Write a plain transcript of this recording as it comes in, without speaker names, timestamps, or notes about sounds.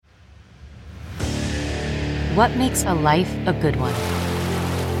What makes a life a good one?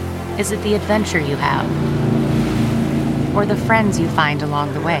 Is it the adventure you have? Or the friends you find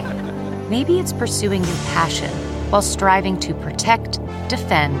along the way? Maybe it's pursuing your passion while striving to protect,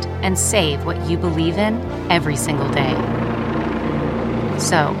 defend, and save what you believe in every single day.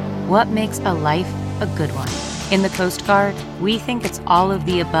 So, what makes a life a good one? In the Coast Guard, we think it's all of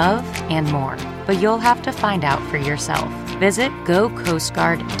the above and more, but you'll have to find out for yourself. Visit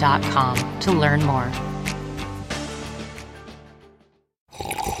gocoastguard.com to learn more.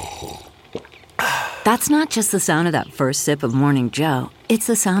 That's not just the sound of that first sip of Morning Joe. It's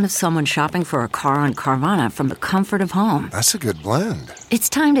the sound of someone shopping for a car on Carvana from the comfort of home. That's a good blend. It's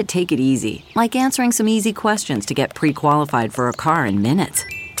time to take it easy, like answering some easy questions to get pre-qualified for a car in minutes.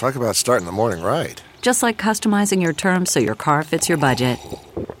 Talk about starting the morning right. Just like customizing your terms so your car fits your budget.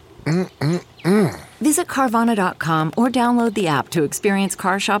 Visit Carvana.com or download the app to experience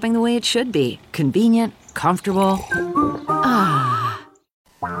car shopping the way it should be. Convenient, comfortable. Ah.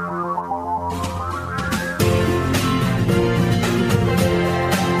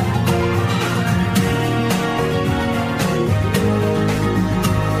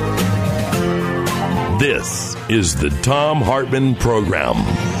 This is the Thom Hartmann Program.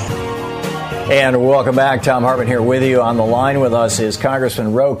 And welcome back. Thom Hartmann here with you. On the line with us is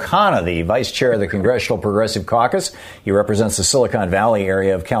Congressman Ro Khanna, the vice chair of the Congressional Progressive Caucus. He represents the Silicon Valley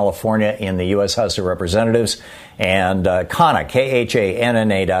area of California in the U.S. House of Representatives. And Khanna,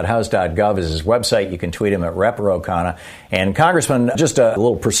 KHANNA.house.gov is his website. You can tweet him at Rep. Ro Khanna. And Congressman, just a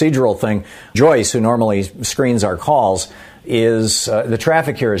little procedural thing. Joyce, who normally screens our calls, is the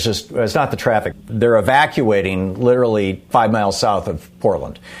traffic here is just, it's not the traffic. They're evacuating literally 5 miles south of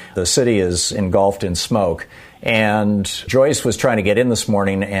Portland. The city is engulfed in smoke. And Joyce was trying to get in this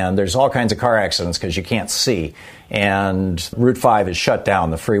morning, and there's all kinds of car accidents because you can't see. And Route 5 is shut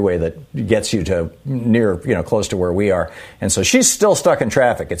down, the freeway that gets you to near, close to where we are. And so she's still stuck in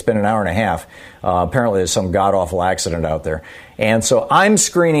traffic. It's been an hour and a half. Apparently there's some god-awful accident out there. And so I'm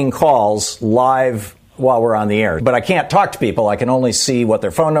screening calls live while we're on the air. But I can't talk to people. I can only see what their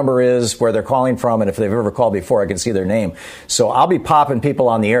phone number is, where they're calling from, and if they've ever called before, I can see their name. So I'll be popping people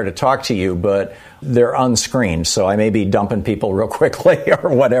on the air to talk to you, but they're unscreened. So I may be dumping people real quickly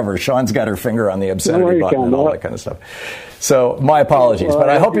or whatever. Sean's got her finger on the obscenity button and all that kind of stuff. So my apologies. But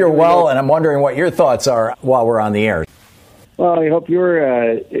I hope you're well, and I'm wondering what your thoughts are while we're on the air. Well, I hope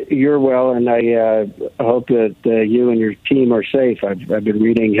you're well, and I hope that you and your team are safe. I've been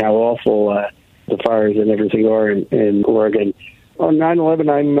reading how awful the fires and everything are in Oregon. On 9/11,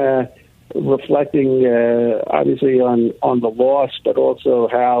 I'm reflecting obviously on the loss, but also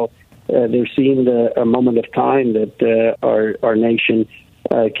how there seemed a moment of time that our nation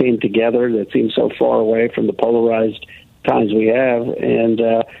came together that seems so far away from the polarized times we have. And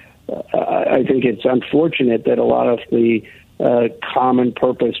I think it's unfortunate that a lot of the common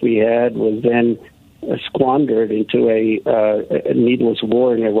purpose we had was then squandered into a needless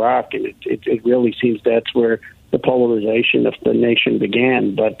war in Iraq, and it really seems that's where the polarization of the nation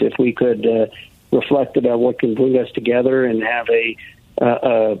began. But if we could reflect about what can bring us together and have a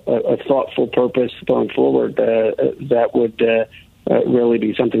thoughtful purpose going forward, that would really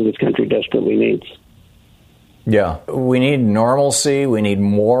be something this country desperately needs. Yeah, we need normalcy. We need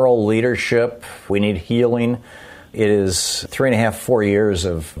moral leadership. We need healing. It is 3.5, 4 years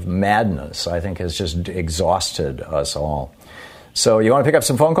of madness, I think, has just exhausted us all. So you want to pick up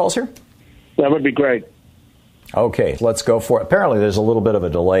some phone calls here? That would be great. Okay, let's go for it. Apparently there's a little bit of a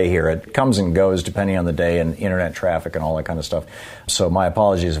delay here. It comes and goes depending on the day and internet traffic and all that kind of stuff. So my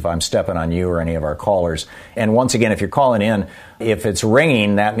apologies if I'm stepping on you or any of our callers. And once again, if you're calling in, if it's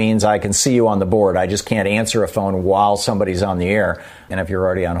ringing, that means I can see you on the board. I just can't answer a phone while somebody's on the air. And if you're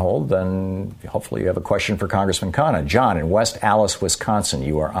already on hold, then hopefully you have a question for Congressman Khanna. John in West Allis, Wisconsin,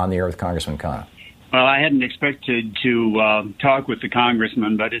 you are on the air with Congressman Khanna. Well, I hadn't expected to talk with the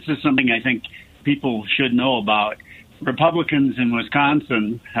congressman, but it's just something I think people should know about. Republicans in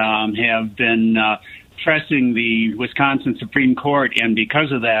Wisconsin have been pressing the Wisconsin Supreme Court, and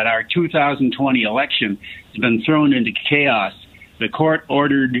because of that, our 2020 election has been thrown into chaos. The court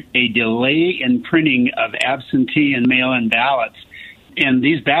ordered a delay in printing of absentee and mail-in ballots, and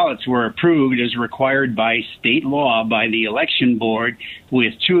these ballots were approved as required by state law by the election board,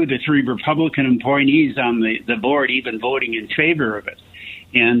 with 2 of the 3 Republican appointees on the board even voting in favor of it.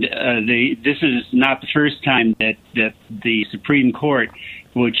 And this is not the first time that the Supreme Court,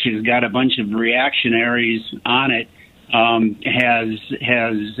 which has got a bunch of reactionaries on it, has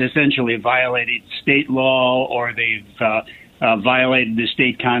essentially violated state law, or they've violated the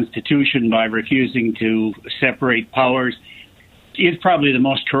state constitution by refusing to separate powers. is probably the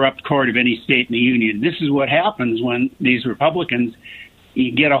most corrupt court of any state in the union. This is what happens when these Republicans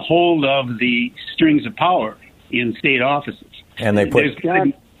get a hold of the strings of power in state offices. And they put...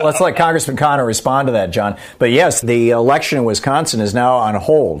 Let's let Congressman Khanna respond to that, John. But yes, the election in Wisconsin is now on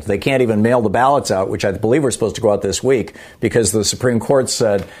hold. They can't even mail the ballots out, which I believe were supposed to go out this week, because the Supreme Court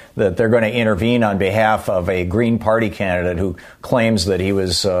said that they're going to intervene on behalf of a Green Party candidate who claims that he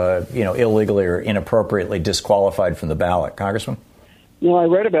was, illegally or inappropriately disqualified from the ballot. Congressman? No, I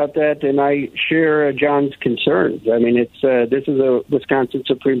read about that, and I share John's concerns. I mean, this is a Wisconsin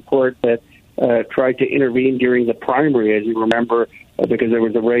Supreme Court that tried to intervene during the primary, as you remember, because there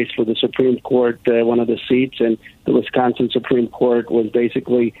was a race for the Supreme Court, one of the seats, and the Wisconsin Supreme Court was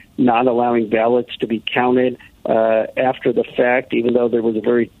basically not allowing ballots to be counted after the fact, even though there was a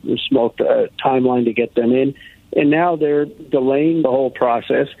very small timeline to get them in. And now they're delaying the whole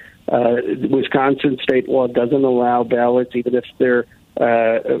process. Wisconsin state law doesn't allow ballots, even if they're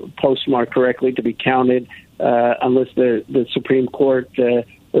postmarked correctly, to be counted unless the Supreme Court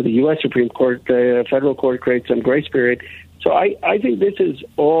or the U.S. Supreme Court, federal court, creates some grace period. So I think this is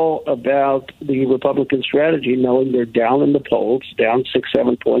all about the Republican strategy, knowing they're down in the polls, down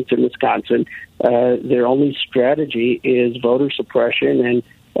 6-7 points in Wisconsin. Their only strategy is voter suppression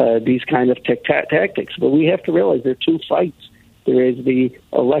and these kind of tactics. But we have to realize there are two fights. There is the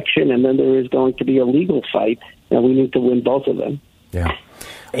election, and then there is going to be a legal fight, and we need to win both of them. Yeah.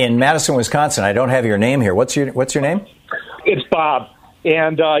 In Madison, Wisconsin, I don't have your name here. What's your name? It's Bob.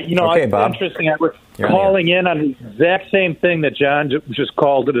 And, okay, it's Bob. interesting. I was calling in on the exact same thing that John just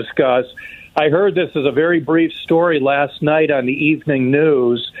called to discuss. I heard this as a very brief story last night on the evening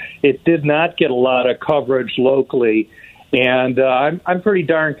news. It did not get a lot of coverage locally. And I'm pretty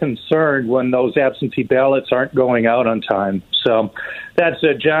darn concerned when those absentee ballots aren't going out on time. So that's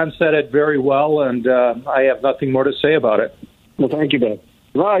it. John said it very well, and I have nothing more to say about it. Well, thank you, Bob.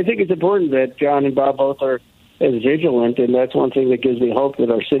 Well, I think it's important that John and Bob both are as vigilant, and that's one thing that gives me hope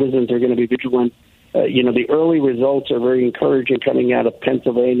that our citizens are going to be vigilant. The early results are very encouraging coming out of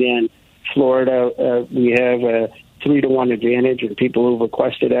Pennsylvania and Florida. We have a 3-to-1 advantage in people who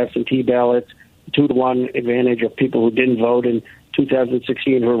requested absentee ballots, 2-to-1 advantage of people who didn't vote in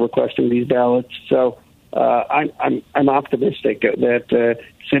 2016 who are requesting these ballots. So I'm optimistic that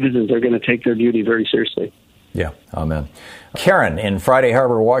citizens are going to take their duty very seriously. Yeah, amen. Karen in Friday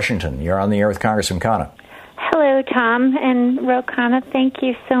Harbor, Washington. You're on the air with Congressman Khanna. Hello, Thom and Ro Khanna. Thank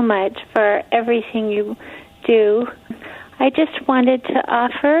you so much for everything you do. I just wanted to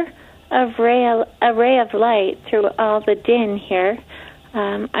offer a ray of light through all the din here.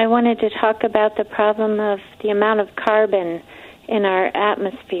 I wanted to talk about the problem of the amount of carbon in our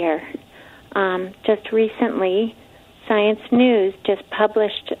atmosphere. Just recently, Science News just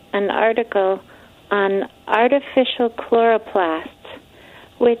published an article on artificial chloroplasts,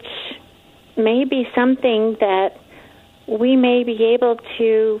 which may be something that we may be able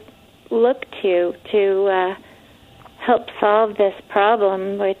to look to help solve this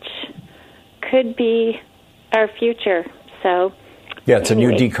problem, which could be our future. So, yeah, it's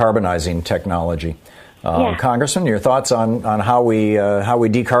anyway. A new decarbonizing technology. Yeah. Congressman, your thoughts on how we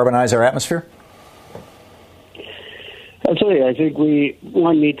decarbonize our atmosphere? Absolutely. I think we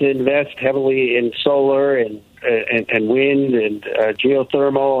need to invest heavily in solar and wind and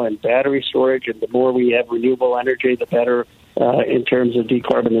geothermal and battery storage. And the more we have renewable energy, the better in terms of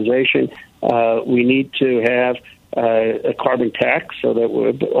decarbonization. We need to have a carbon tax so that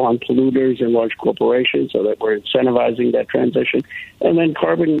we're on polluters and large corporations, so that we're incentivizing that transition. And then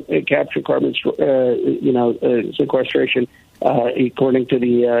carbon capture, carbon sequestration, according to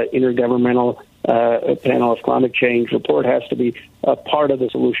the Intergovernmental Panel of Climate Change report, has to be a part of the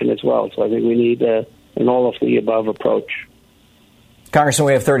solution as well. So I think we need an all-of-the-above approach. Congressman,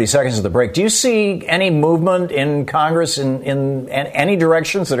 we have 30 seconds of the break. Do you see any movement in Congress in any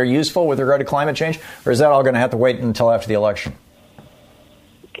directions that are useful with regard to climate change, or is that all going to have to wait until after the election?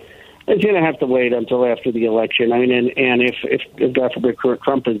 It's going to have to wait until after the election. I mean, and if God forbid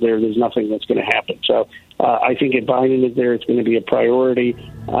Trump is there, there's nothing that's going to happen. So I think if Biden is there, it's going to be a priority.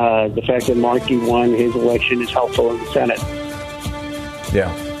 The fact that Markey won his election is helpful in the Senate. Yeah.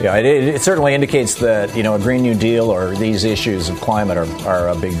 It certainly indicates that, a Green New Deal or these issues of climate are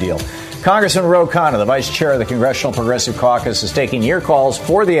a big deal. Congressman Ro Khanna, the Vice Chair of the Congressional Progressive Caucus, is taking your calls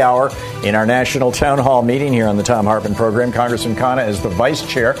for the hour in our national town hall meeting here on the Thom Hartmann program. Congressman Khanna is the Vice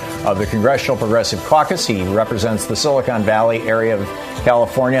Chair of the Congressional Progressive Caucus. He represents the Silicon Valley area of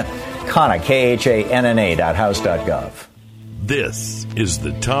California. Khanna, KHANNA.house.gov. This is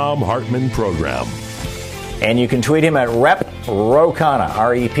the Thom Hartmann program. And you can tweet him at Rep. Ro Khanna,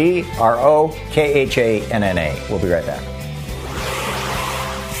 REPROKHANNA. We'll be right back.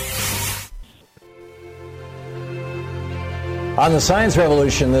 On the science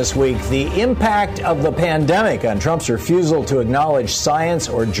revolution this week, the impact of the pandemic on Trump's refusal to acknowledge science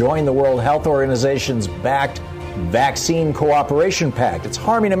or join the World Health Organization's backed Vaccine Cooperation Pact. It's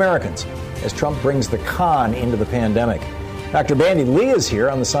harming Americans as Trump brings the con into the pandemic. Dr. Bandy Lee is here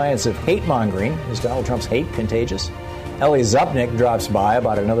on the science of hate mongering. Is Donald Trump's hate contagious? Ellie Zupnik drops by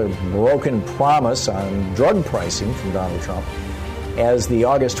about another broken promise on drug pricing from Donald Trump as the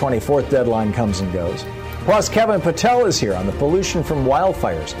August 24th deadline comes and goes. Plus, Kevin Patel is here on the pollution from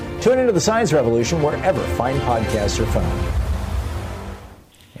wildfires. Tune into the Science Revolution wherever fine podcasts are found.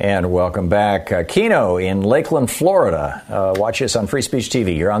 And welcome back. Keno in Lakeland, Florida. Watch us on Free Speech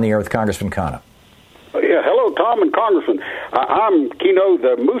TV. You're on the air with Congressman Khanna. Yeah, hello, Thom and Congressman. I'm Keno,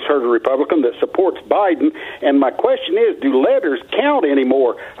 the moose herder Republican that supports Biden, and my question is, do letters count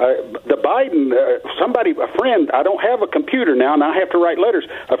anymore? The Biden, a friend, I don't have a computer now, and I have to write letters.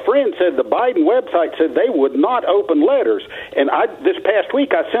 A friend said the Biden website said they would not open letters, and this past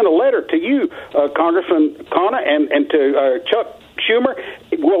week I sent a letter to you, Congressman Khanna, and to Chuck Schumer.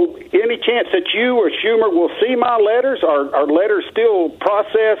 Will any chance that you or Schumer will see my letters? Are letters still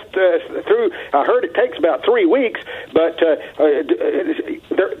processed through? I heard it takes about 3 weeks, but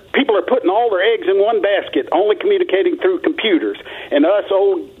people are putting all their eggs in one basket, only communicating through computers. And us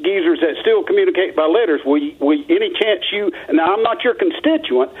old geezers that still communicate by letters, will any chance you? Now, I'm not your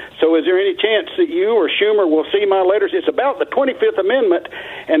constituent, so is there any chance that you or Schumer will see my letters? It's about the 25th Amendment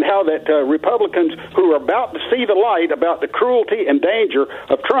and how that Republicans who are about to see the light about the cruelty and danger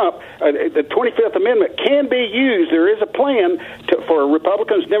of Trump, the 25th Amendment can be used. There is a plan for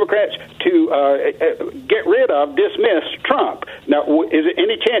Republicans, Democrats to get rid of, dismiss Trump. Now, is there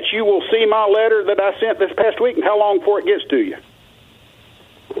any chance you will see my letter that I sent this past week, and how long before it gets to you?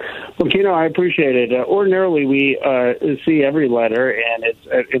 Well, I appreciate it. Ordinarily, we see every letter, and it's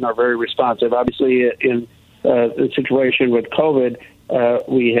are very responsive. Obviously, in the situation with COVID,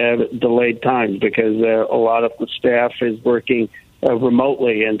 we have delayed times because a lot of the staff is working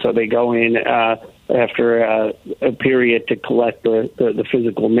remotely, and so they go in after a period to collect the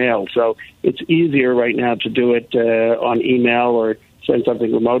physical mail. So it's easier right now to do it on email or send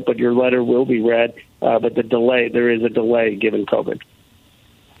something remote, but your letter will be read. But there is a delay given COVID.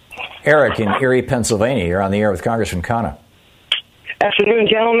 Eric in Erie, Pennsylvania. You're on the air with Congressman Khanna. Afternoon,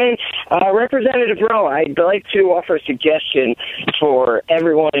 gentlemen. Representative Ro, I'd like to offer a suggestion for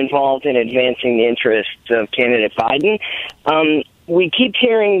everyone involved in advancing the interests of candidate Biden. We keep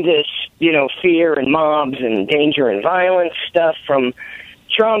hearing this, fear and mobs and danger and violence stuff from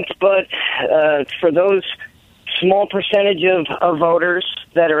Trump, but for those small percentage of voters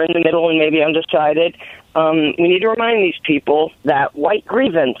that are in the middle and maybe undecided, we need to remind these people that white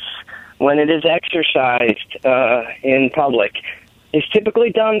grievance, when it is exercised in public, is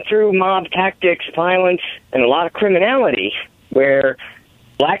typically done through mob tactics, violence, and a lot of criminality, where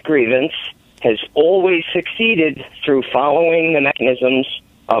black grievance has always succeeded through following the mechanisms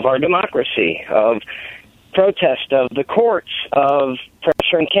of our democracy, of protest of the courts, of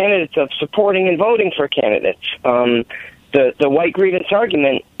pressuring candidates, of supporting and voting for candidates. The white grievance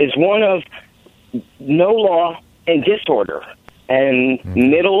argument is one of no law and disorder. And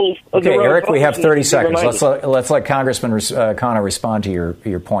middle of the road. Eric, we have 30 seconds. Let's let Congressman Khanna respond to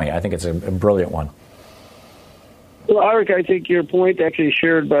your point. I think it's a brilliant one. Well, Eric, I think your point actually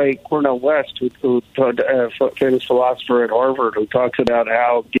shared by Cornel West, who a famous philosopher at Harvard, who talks about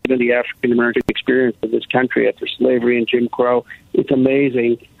how, given the African-American experience of this country after slavery and Jim Crow, it's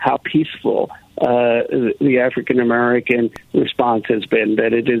amazing how peaceful the African-American response has been,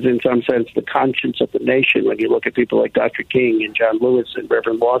 that it is in some sense the conscience of the nation when you look at people like Dr. King and John Lewis and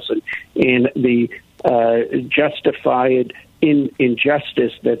Reverend Lawson, and the justified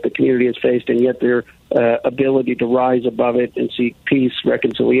injustice that the community has faced, and yet their ability to rise above it and seek peace,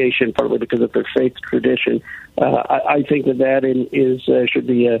 reconciliation, partly because of their faith tradition. I think that should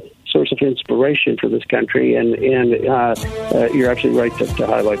be a source of inspiration for this country, and you're absolutely right to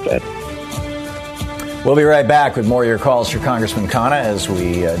highlight that. We'll be right back with more of your calls for Congressman Khanna as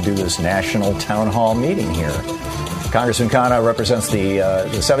we do this national town hall meeting here. Congressman Khanna represents the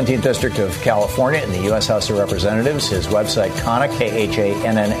 17th District of California in the U.S. House of Representatives. His website, Khanna,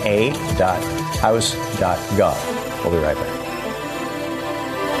 KHANNA.house.gov. We'll be right back.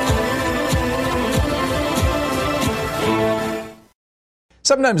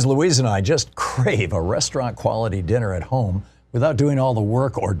 Sometimes Louise and I just crave a restaurant-quality dinner at home without doing all the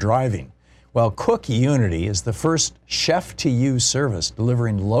work or driving. Well, Cook Unity is the first chef-to-you service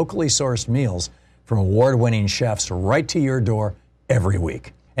delivering locally sourced meals from award-winning chefs right to your door every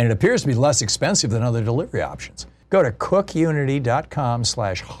week. And it appears to be less expensive than other delivery options. Go to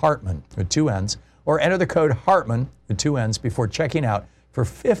cookunity.com/Hartman with 2 N's, or enter the code Hartman with 2 N's before checking out for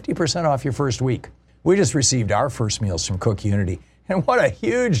 50% off your first week. We just received our first meals from Cook Unity, and what a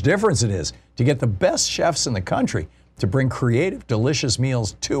huge difference it is to get the best chefs in the country to bring creative, delicious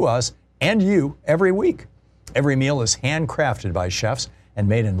meals to us and you every week. Every meal is handcrafted by chefs and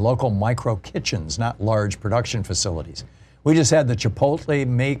made in local micro kitchens, not large production facilities. We just had the Chipotle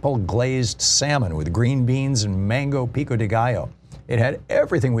maple glazed salmon with green beans and mango pico de gallo. It had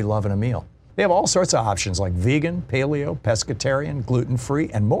everything we love in a meal. They have all sorts of options like vegan, paleo, pescatarian, gluten-free,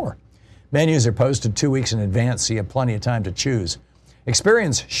 and more. Menus are posted 2 weeks in advance, so you have plenty of time to choose.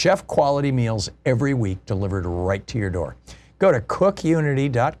 Experience chef-quality meals every week delivered right to your door. Go to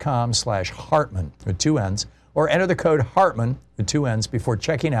cookunity.com/Hartman with 2 N's or enter the code Hartman with 2 N's before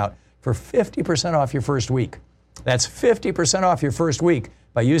checking out for 50% off your first week. That's 50% off your first week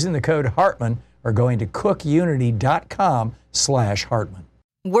by using the code Hartman or going to cookunity.com/Hartman.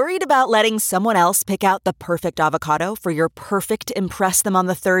 Worried about letting someone else pick out the perfect avocado for your perfect impress them on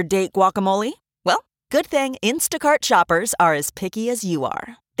the third date guacamole? Well, good thing Instacart shoppers are as picky as you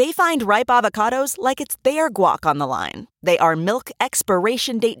are. They find ripe avocados like it's their guac on the line. They are milk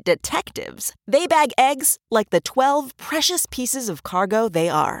expiration date detectives. They bag eggs like the 12 precious pieces of cargo they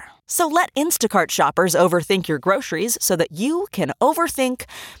are. So let Instacart shoppers overthink your groceries so that you can overthink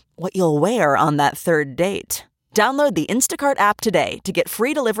what you'll wear on that third date. Download the Instacart app today to get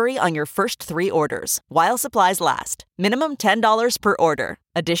free delivery on your first 3 orders, while supplies last. Minimum $10 per order.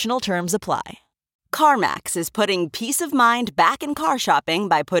 Additional terms apply. CarMax is putting peace of mind back in car shopping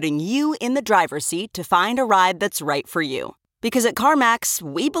by putting you in the driver's seat to find a ride that's right for you. Because at CarMax,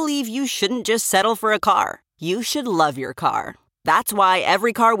 we believe you shouldn't just settle for a car. You should love your car. That's why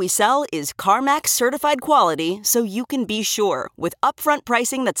every car we sell is CarMax certified quality, so you can be sure with upfront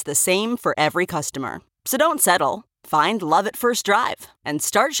pricing that's the same for every customer. So don't settle. Find love at first drive and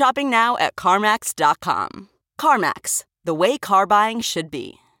start shopping now at CarMax.com. CarMax, the way car buying should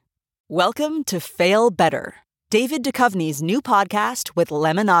be. Welcome to Fail Better, David Duchovny's new podcast with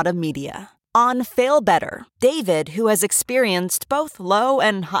Lemonada Media. On Fail Better, David, who has experienced both low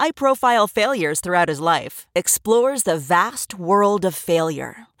and high-profile failures throughout his life, explores the vast world of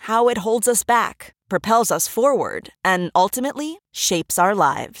failure, how it holds us back, propels us forward, and ultimately shapes our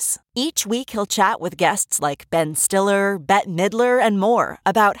lives. Each week he'll chat with guests like Ben Stiller, Bette Midler, and more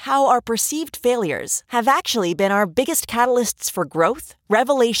about how our perceived failures have actually been our biggest catalysts for growth,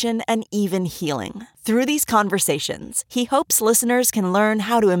 revelation, and even healing. Through these conversations, he hopes listeners can learn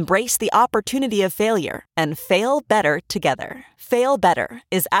how to embrace the opportunity of failure and fail better together. Fail Better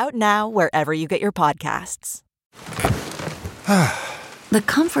is out now wherever you get your podcasts. The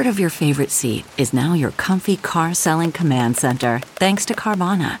comfort of your favorite seat is now your comfy car selling command center, thanks to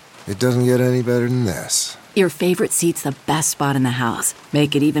Carvana. It doesn't get any better than this. Your favorite seat's the best spot in the house.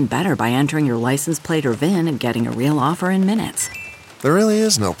 Make it even better by entering your license plate or VIN and getting a real offer in minutes. There really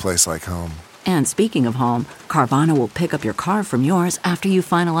is no place like home. And speaking of home, Carvana will pick up your car from yours after you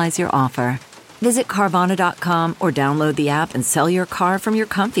finalize your offer. Visit Carvana.com or download the app and sell your car from your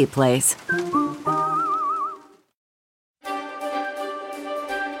comfy place.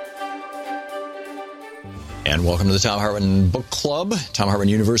 And welcome to the Thom Hartman Book Club, Thom Hartman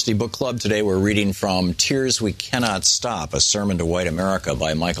University Book Club. Today we're reading from Tears We Cannot Stop, A Sermon to White America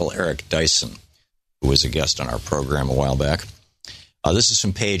by Michael Eric Dyson, who was a guest on our program a while back. This is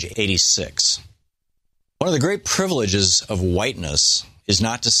from page 86. One of the great privileges of whiteness is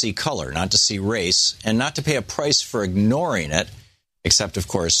not to see color, not to see race, and not to pay a price for ignoring it, except, of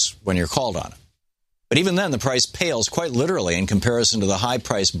course, when you're called on it. But even then, the price pales quite literally in comparison to the high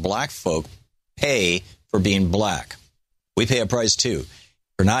price black folk pay for being black. We pay a price, too,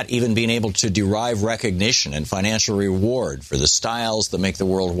 for not even being able to derive recognition and financial reward for the styles that make the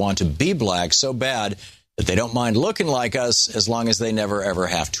world want to be black so bad that they don't mind looking like us as long as they never, ever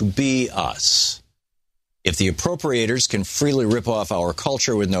have to be us. If the appropriators can freely rip off our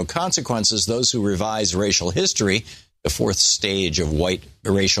culture with no consequences, those who revise racial history, the fourth stage of white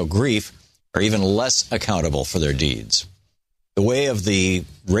racial grief, are even less accountable for their deeds. The way of the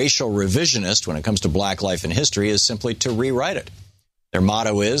racial revisionist when it comes to black life and history is simply to rewrite it. Their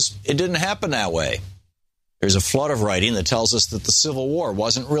motto is, it didn't happen that way. There's a flood of writing that tells us that the Civil War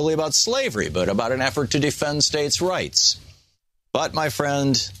wasn't really about slavery, but about an effort to defend states' rights. But, my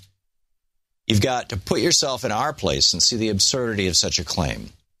friend, you've got to put yourself in our place and see the absurdity of such a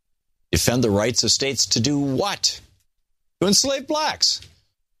claim. Defend the rights of states to do what? To enslave blacks.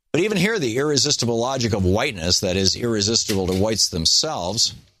 But even here, the irresistible logic of whiteness, that is, irresistible to whites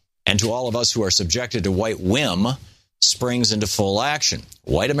themselves, and to all of us who are subjected to white whim, springs into full action.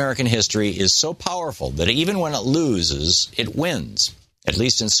 White American history is so powerful that even when it loses, it wins. at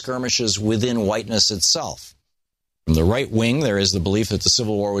least in skirmishes within whiteness itself. From the right wing, there is the belief that the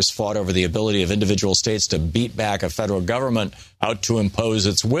Civil War was fought over the ability of individual states to beat back a federal government out to impose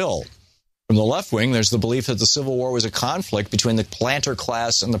its will. From the left wing, there's the belief that the Civil War was a conflict between the planter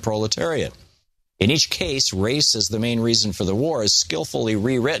class and the proletariat. In each case, race as the main reason for the war is skillfully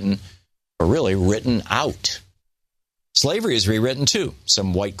rewritten, or really written out. Slavery is rewritten, too.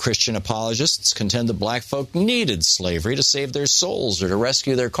 Some white Christian apologists contend that black folk needed slavery to save their souls or to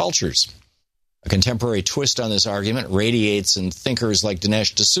rescue their cultures. A contemporary twist on this argument radiates in thinkers like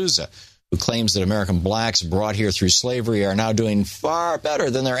Dinesh D'Souza, who claims that American blacks brought here through slavery are now doing far better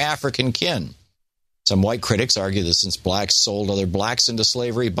than their African kin. Some white critics argue that since blacks sold other blacks into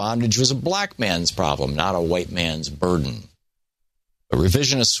slavery, bondage was a black man's problem, not a white man's burden. But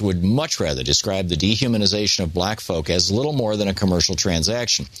revisionists would much rather describe the dehumanization of black folk as little more than a commercial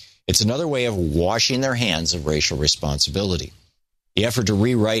transaction. It's another way of washing their hands of racial responsibility. The effort to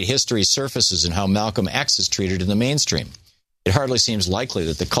rewrite history surfaces in how Malcolm X is treated in the mainstream. It hardly seems likely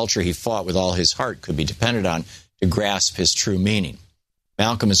that the culture he fought with all his heart could be depended on to grasp his true meaning.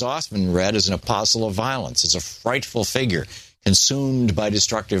 Malcolm is often read as an apostle of violence, as a frightful figure consumed by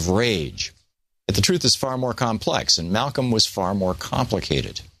destructive rage. Yet the truth is far more complex, and Malcolm was far more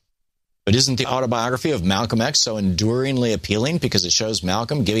complicated. But isn't the autobiography of Malcolm X so enduringly appealing because it shows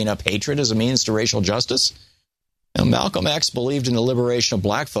Malcolm giving up hatred as a means to racial justice? Now, Malcolm X believed in the liberation of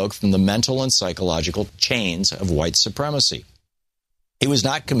black folk from the mental and psychological chains of white supremacy. He was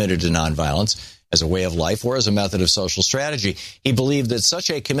not committed to nonviolence as a way of life or as a method of social strategy. He believed that such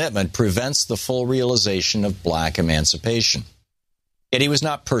a commitment prevents the full realization of black emancipation. Yet he was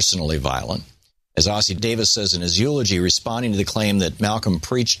not personally violent. As Ossie Davis says in his eulogy, responding to the claim that Malcolm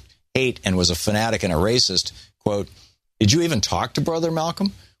preached hate and was a fanatic and a racist, quote, "Did you even talk to Brother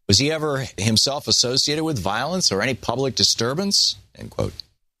Malcolm? Was he ever himself associated with violence or any public disturbance?" End quote.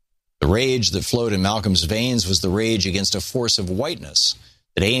 The rage that flowed in Malcolm's veins was the rage against a force of whiteness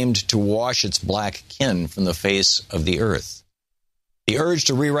that aimed to wash its black kin from the face of the earth. The urge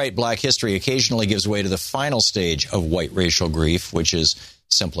to rewrite black history occasionally gives way to the final stage of white racial grief, which is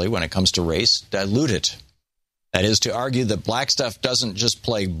simply, when it comes to race, dilute it. That is, to argue that black stuff doesn't just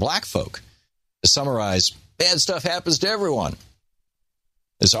plague black folk. To summarize, bad stuff happens to everyone.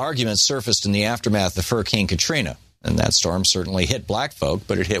 This argument surfaced in the aftermath of Hurricane Katrina, and that storm certainly hit black folk,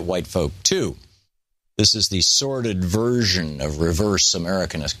 but it hit white folk too. This is the sordid version of reverse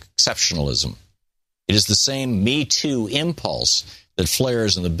American exceptionalism. It is the same Me Too impulse that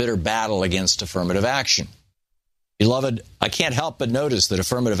flares in the bitter battle against affirmative action. Beloved, I can't help but notice that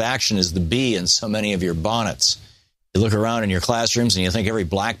affirmative action is the bee in so many of your bonnets. You look around in your classrooms and you think every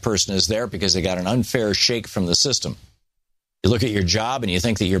black person is there because they got an unfair shake from the system. You look at your job and you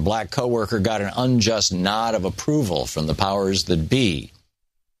think that your black coworker got an unjust nod of approval from the powers that be.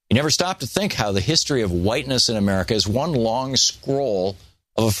 You never stop to think how the history of whiteness in America is one long scroll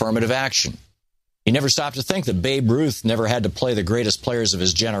of affirmative action. You never stop to think that Babe Ruth never had to play the greatest players of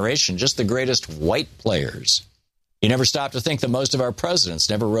his generation, just the greatest white players. You never stop to think that most of our presidents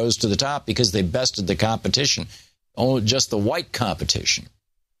never rose to the top because they bested the competition, only just the white competition.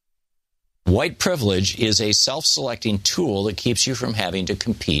 White privilege is a self-selecting tool that keeps you from having to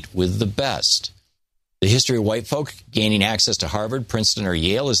compete with the best. The history of white folk gaining access to Harvard, Princeton, or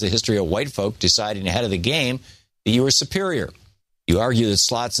Yale is the history of white folk deciding ahead of the game that you are superior. You argue that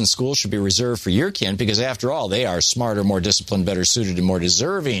slots in school should be reserved for your kin because, after all, they are smarter, more disciplined, better suited, and more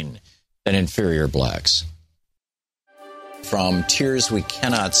deserving than inferior blacks. From Tears We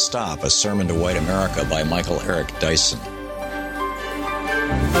Cannot Stop, A Sermon to White America by Michael Eric Dyson.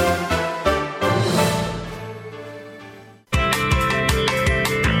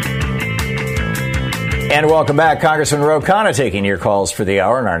 And welcome back. Congressman Ro Khanna taking your calls for the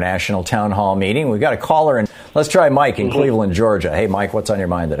hour in our national town hall meeting. We've got a caller, and let's try Mike in Cleveland, Georgia. Hey, Mike, what's on your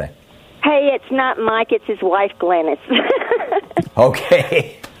mind today? Hey, it's not Mike. It's his wife, Glennis.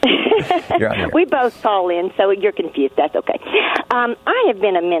 Okay. We both call in, so you're confused. That's okay. I have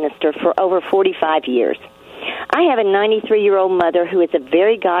been a minister for over 45 years. I have a 93-year-old mother who is a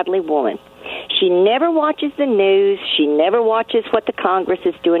very godly woman. She never watches the news. She never watches what the Congress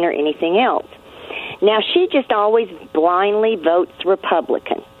is doing or anything else. Now, she just always blindly votes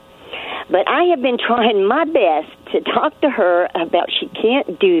Republican. But I have been trying my best to talk to her about she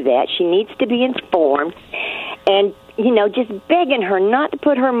can't do that. She needs to be informed. And, you know, just begging her not to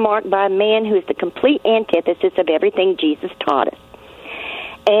put her mark by a man who is the complete antithesis of everything Jesus taught us.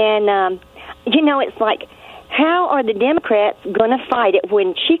 And, you know, it's like, how are the Democrats going to fight it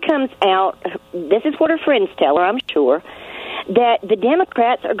when she comes out? This is what her friends tell her, I'm sure, that the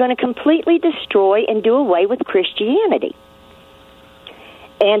Democrats are going to completely destroy and do away with Christianity.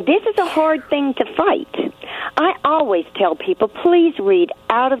 And this is a hard thing to fight. I always tell people, please read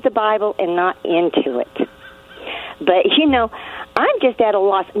out of the Bible and not into it. But, I'm just at a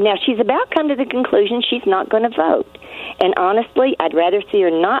loss. Now, she's about come to the conclusion she's not going to vote. And honestly, I'd rather see her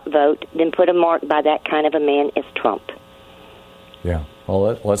not vote than put a mark by that kind of a man as Trump. Yeah.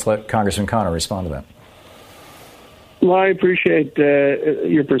 Well, let's let Congressman Khanna respond to that. Well, I appreciate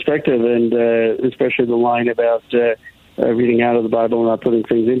your perspective, and especially the line about reading out of the Bible and not putting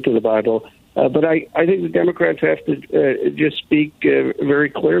things into the Bible. But I think the Democrats have to just speak very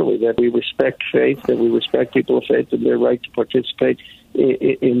clearly that we respect faith, that we respect people of faith and their right to participate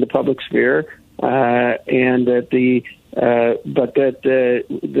in the public sphere, and that but that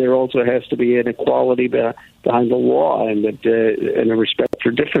there also has to be an equality behind the law, and that and a respect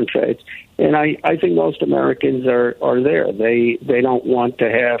for different faiths. And I think most Americans are there. They don't want to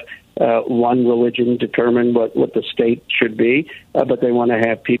have one religion determine what the state should be, but they want to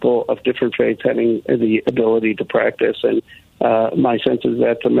have people of different faiths having the ability to practice. And my sense is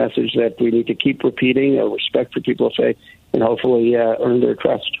that's a message that we need to keep repeating, a respect for people of faith, and hopefully earn their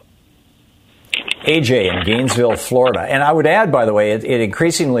trust. AJ in Gainesville, Florida. And I would add, by the way, it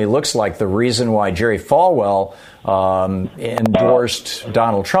increasingly looks like the reason why Jerry Falwell endorsed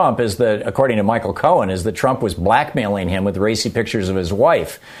Donald Trump is that, according to Michael Cohen, is that Trump was blackmailing him with racy pictures of his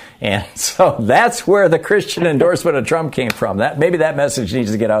wife. And so that's where the Christian endorsement of Trump came from. Maybe that message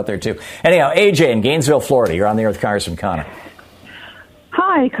needs to get out there, too. Anyhow, AJ in Gainesville, Florida. You're on the air with Congressman Khanna.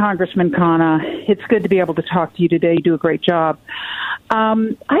 Hi, Congressman Khanna. It's good to be able to talk to you today. You do a great job. I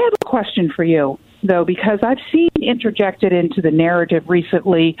have a question for you, though, because I've seen interjected into the narrative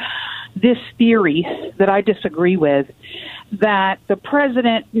recently this theory that I disagree with, that the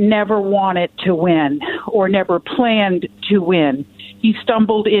president never wanted to win or never planned to win. He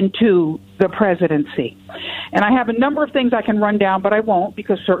stumbled into the presidency. And I have a number of things I can run down, but I won't,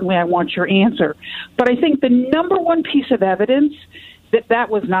 because certainly I want your answer. But I think the number one piece of evidence that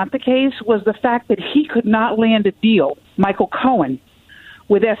was not the case was the fact that he could not land a deal, Michael Cohen,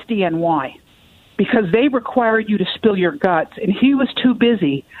 with SDNY, because they required you to spill your guts, and he was too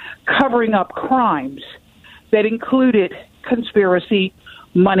busy covering up crimes that included conspiracy,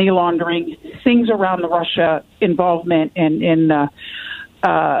 money laundering, things around the Russia involvement and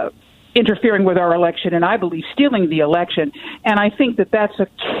interfering with our election, and I believe stealing the election. And I think that that's a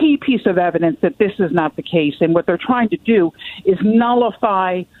key piece of evidence that this is not the case. And what they're trying to do is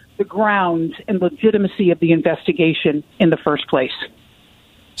nullify the grounds and legitimacy of the investigation in the first place.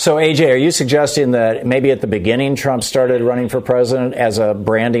 So, AJ, are you suggesting that maybe at the beginning Trump started running for president as a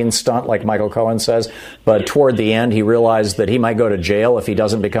branding stunt, like Michael Cohen says, but toward the end he realized that he might go to jail if he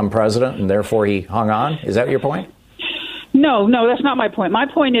doesn't become president, and therefore he hung on? Is that your point? No, that's not my point. My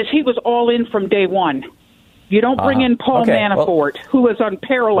point is he was all in from day one. You don't bring in Paul Manafort, who is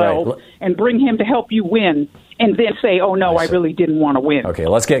unparalleled, and bring him to help you win, and then say, oh, no, I really didn't want to win. Okay,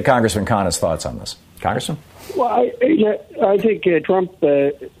 let's get Congressman Khanna's thoughts on this. Congressman? Well, I think Trump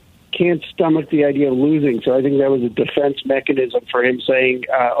can't stomach the idea of losing, so I think that was a defense mechanism for him saying,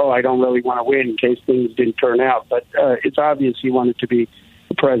 I don't really want to win in case things didn't turn out. But it's obvious he wanted to be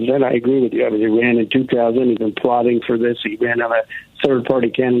the president. I agree with you. I mean, he ran in 2000. He's been plotting for this. He ran on a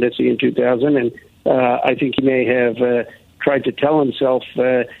third-party candidacy in 2000, and I think he may have tried to tell himself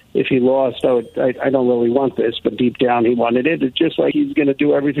if he lost, I don't really want this, but deep down he wanted it. It's just like he's going to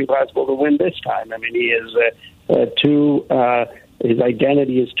do everything possible to win this time. I mean, he is his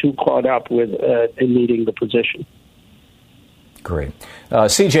identity is too caught up with in needing the position. Great.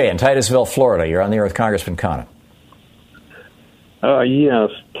 CJ in Titusville, Florida. You're on the air with Congressman Khanna. Yes,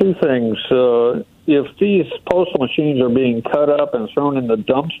 two things. If these postal machines are being cut up and thrown in the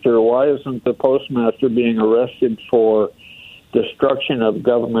dumpster, why isn't the postmaster being arrested for destruction of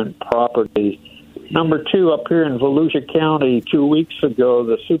government property? Number two, up here in Volusia County 2 weeks ago,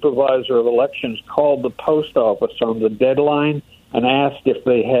 the supervisor of elections called the post office on the deadline and asked if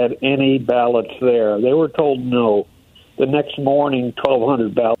they had any ballots there. They were told no. The next morning,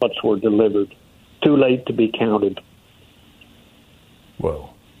 1,200 ballots were delivered. Too late to be counted. Whoa.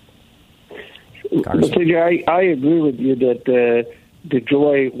 I agree with you that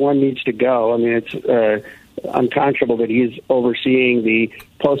DeJoy, one needs to go. I mean, it's unconscionable that he's overseeing the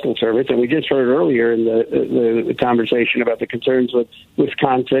Postal Service. And we just heard earlier in the conversation about the concerns with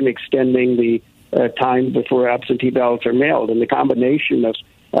Wisconsin extending the time before absentee ballots are mailed. And the combination of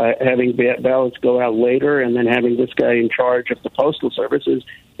having ballots go out later and then having this guy in charge of the Postal Service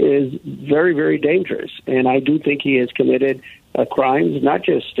is very, very dangerous. And I do think he has committed crimes, not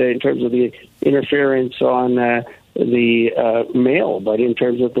just in terms of the interference on the mail, but in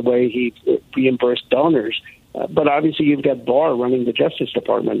terms of the way he reimbursed donors But obviously, you've got Barr running the Justice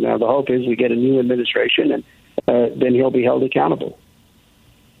Department. Now, the hope is we get a new administration, and then he'll be held accountable.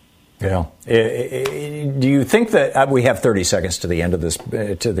 Yeah. Do you think that we have 30 seconds to the end of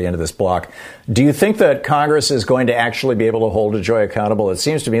this block? Do you think that Congress is going to actually be able to hold DeJoy accountable? It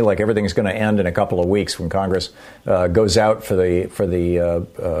seems to me like everything's going to end in a couple of weeks when Congress goes out for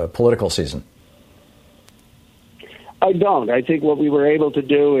the political season. I don't. I think what we were able to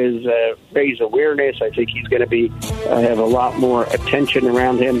do is raise awareness. I think he's going to have a lot more attention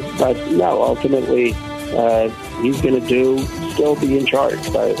around him. But no, ultimately, he's going to still be in charge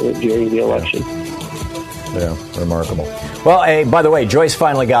during the election. Yeah, remarkable. Well, hey, by the way, Joyce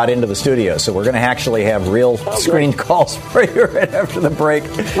finally got into the studio, so we're going to actually have real screen calls for you right after the break.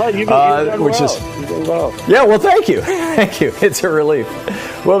 Well, you've done well. Yeah, well, thank you. Thank you. It's a relief.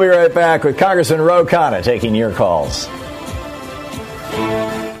 We'll be right back with Congressman Ro Khanna taking your calls.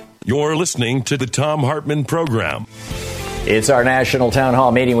 You're listening to the Thom Hartmann Program. It's our national town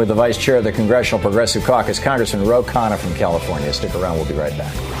hall meeting with the Vice Chair of the Congressional Progressive Caucus, Congressman Ro Khanna from California. Stick around. We'll be right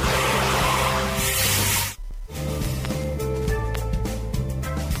back.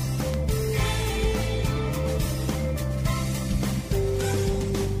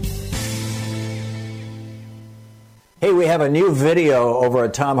 Hey, we have a new video over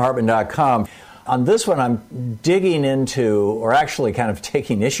at ThomHartmann.com. On this one, I'm digging into, or actually kind of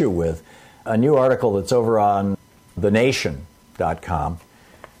taking issue with, a new article that's over on TheNation.com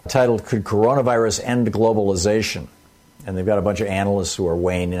titled, Could Coronavirus End Globalization? And they've got a bunch of analysts who are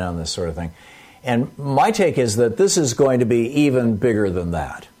weighing in on this sort of thing. And my take is that this is going to be even bigger than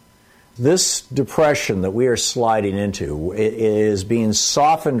that. This depression that we are sliding into is being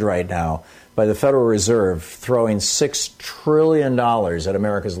softened right now by the Federal Reserve throwing $6 trillion at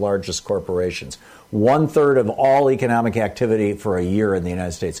America's largest corporations. 1/3 of all economic activity for a year in the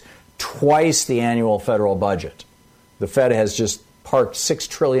United States. Twice the annual federal budget. The Fed has just parked $6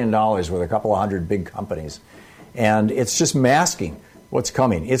 trillion with a couple of hundred big companies. And it's just masking what's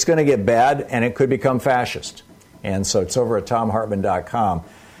coming. It's going to get bad, and it could become fascist. And so it's over at ThomHartmann.com.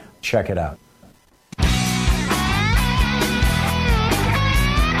 Check it out.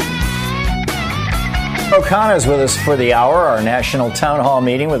 Ro Khanna is with us for the hour, our national town hall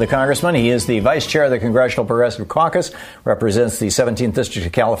meeting with the congressman. He is the vice chair of the Congressional Progressive Caucus, represents the 17th District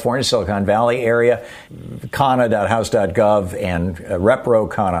of California, Silicon Valley area. Khanna.house.gov and Rep Ro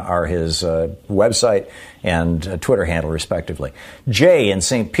Khanna are his website and Twitter handle, respectively. Jay in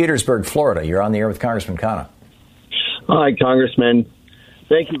St. Petersburg, Florida. You're on the air with Congressman Khanna. Hi, Congressman.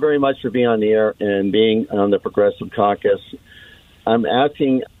 Thank you very much for being on the air and being on the Progressive Caucus. I'm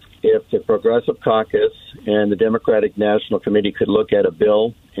asking if the Progressive Caucus and the Democratic National Committee could look at a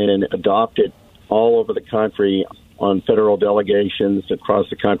bill and adopt it all over the country on federal delegations across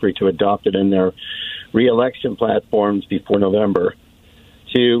the country to adopt it in their re-election platforms before November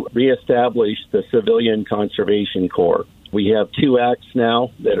to reestablish the Civilian Conservation Corps. We have 2 acts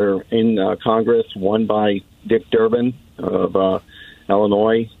now that are in Congress, one by Dick Durbin of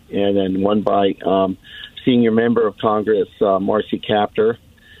Illinois, and then one by senior member of Congress, Marcy Kaptur.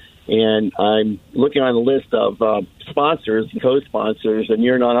 And I'm looking on the list of sponsors and co-sponsors, and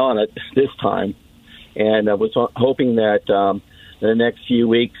you're not on it this time. And I was hoping that in the next few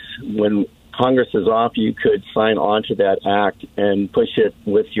weeks, when Congress is off, you could sign on to that act and push it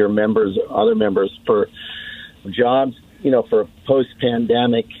with your members, other members, for jobs, for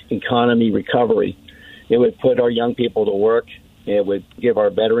post-pandemic economy recovery. It would put our young people to work. It would give our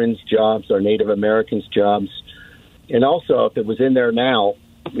veterans jobs, our Native Americans jobs. And also, if it was in there now,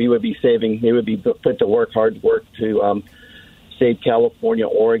 we would be put to work, hard work to save California,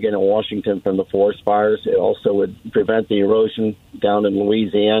 Oregon, and Washington from the forest fires. It also would prevent the erosion down in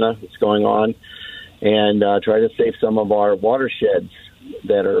Louisiana that's going on, and try to save some of our watersheds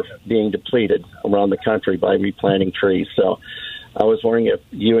that are being depleted around the country by replanting trees. So I was wondering if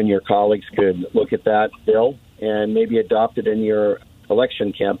you and your colleagues could look at that bill and maybe adopt it in your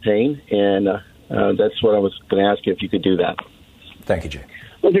election campaign. And that's what I was going to ask you, if you could do that. Thank you, Jay.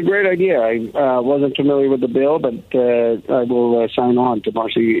 It's a great idea. I wasn't familiar with the bill, but I will sign on to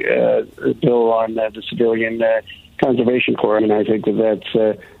Marcy's bill on the Civilian Conservation Corps. I mean, I think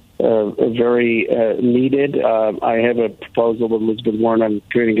that's very needed. I have a proposal with Elizabeth Warren on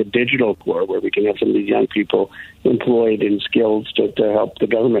creating a digital corps where we can have some of these young people employed in skills to help the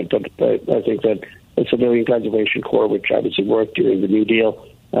government. But I think that the Civilian Conservation Corps, which obviously worked during the New Deal,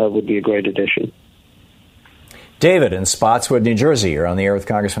 would be a great addition. David in Spotswood, New Jersey. You're on the air with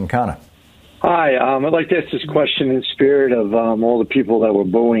Congressman Khanna. Hi. I'd like to ask this question in spirit of all the people that were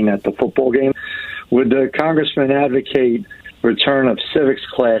booing at the football game. Would the congressman advocate return of civics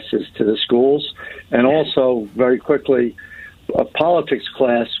classes to the schools, and also, very quickly, a politics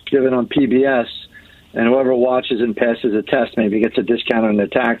class given on PBS, and whoever watches and passes a test maybe gets a discount on their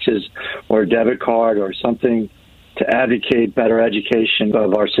taxes or a debit card or something to advocate better education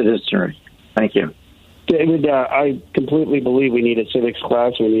of our citizenry. Thank you. David, I completely believe we need a civics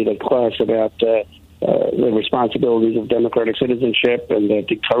class. We need a class about the responsibilities of democratic citizenship and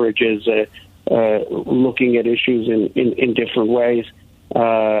that encourages looking at issues in different ways.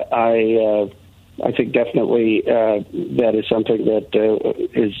 I think definitely that is something that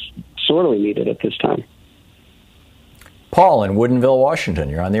is sorely needed at this time. Paul in Woodinville, Washington.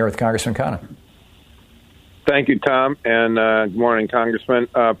 You're on the air with Congressman Khanna. Thank you, Tom, and good morning, Congressman.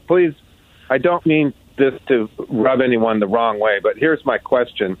 Please, I don't mean this to rub anyone the wrong way, but here's my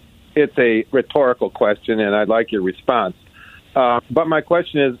question. It's a rhetorical question, and I'd like your response. But my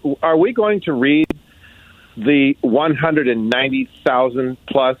question is, are we going to read the 190,000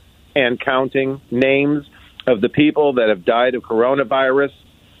 plus and counting names of the people that have died of coronavirus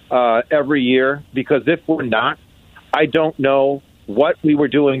every year? Because if we're not, I don't know what we were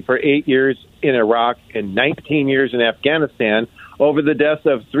doing for 8 years in Iraq and 19 years in Afghanistan over the deaths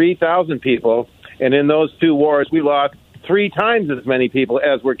of 3,000 people. And in those two wars, we lost 3 times as many people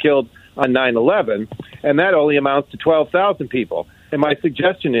as were killed on 9/11. And that only amounts to 12,000 people. And my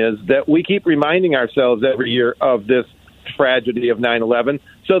suggestion is that we keep reminding ourselves every year of this tragedy of 9/11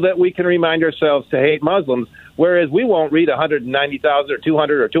 so that we can remind ourselves to hate Muslims, whereas we won't read 190,000 or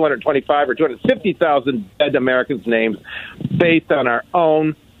 200 or 225 or 250,000 dead Americans' names based on our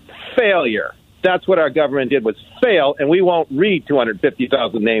own failure. That's what our government did, was fail, and we won't read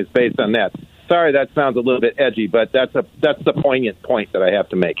 250,000 names based on that. Sorry, that sounds a little bit edgy, but that's the poignant point that I have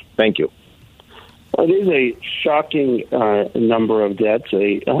to make. Thank you. Well, it is a shocking number of deaths,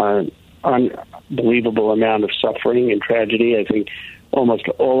 unbelievable amount of suffering and tragedy. I think almost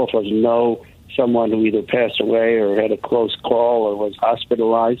all of us know someone who either passed away or had a close call or was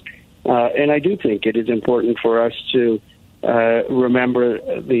hospitalized. And I do think it is important for us to remember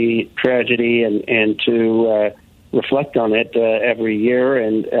the tragedy and to reflect on it every year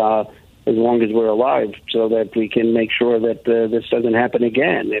and as long as we're alive, so that we can make sure that this doesn't happen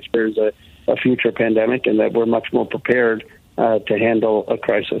again if there's a future pandemic, and that we're much more prepared to handle a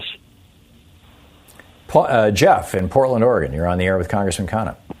crisis. Jeff in Portland, Oregon. You're on the air with Congressman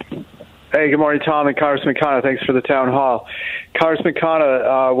Khanna. Hey, good morning, Tom and Congressman Khanna. Thanks for the town hall. Congressman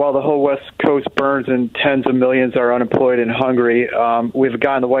Khanna, while the whole West Coast burns and tens of millions are unemployed and hungry, we have a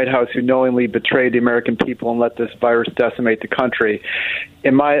guy in the White House who knowingly betrayed the American people and let this virus decimate the country.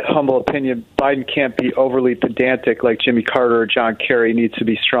 In my humble opinion, Biden can't be overly pedantic like Jimmy Carter or John Kerry. He needs to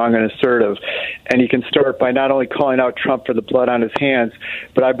be strong and assertive. And he can start by not only calling out Trump for the blood on his hands,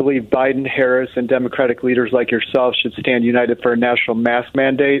 but I believe Biden, Harris, and Democratic leaders like yourself should stand united for a national mask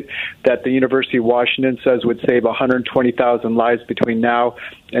mandate that the University of Washington says would save 120,000 lives between now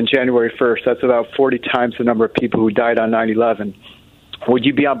and January 1st. That's about 40 times the number of people who died on 9/11. Would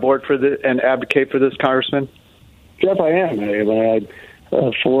you be on board for this and advocate for this, Congressman? Jeff, I am.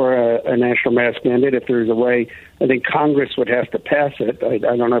 For a national mask mandate. If there's a way, I think Congress would have to pass it. I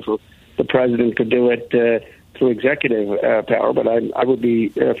don't know if the president could do it through executive power, but I would be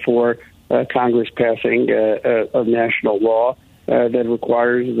for Congress passing a national law that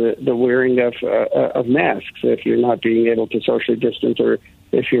requires the wearing of masks if you're not being able to socially distance or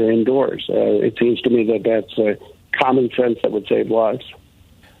if you're indoors. It seems to me that that's common sense that would save lives.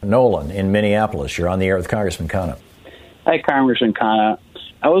 Nolan in Minneapolis. You're on the air with Congressman Khanna. Hi, Congressman Khanna.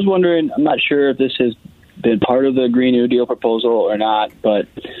 I was wondering, I'm not sure if this has been part of the Green New Deal proposal or not, but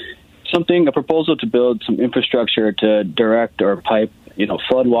a proposal to build some infrastructure to direct or pipe,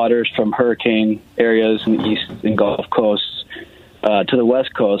 floodwaters from hurricane areas in the East and Gulf Coasts to the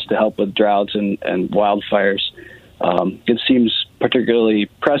West Coast to help with droughts and wildfires. It seems particularly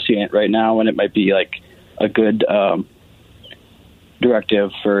prescient right now, and it might be like a good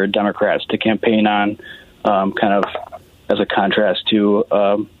directive for Democrats to campaign on, kind of as a contrast to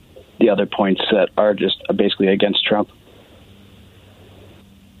the other points that are just basically against Trump.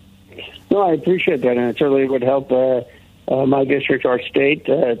 No, I appreciate that, and it certainly would help my district, our state,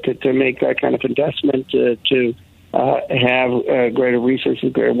 to make that kind of investment to have greater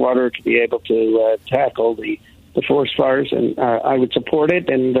resources, greater water to be able to tackle the forest fires, and I would support it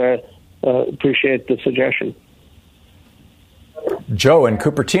and appreciate the suggestion. Joe in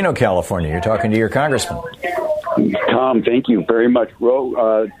Cupertino, California. You're talking to your congressman. Tom, thank you very much.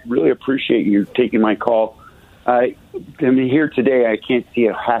 Ro, really appreciate you taking my call. I mean, here today, I can't see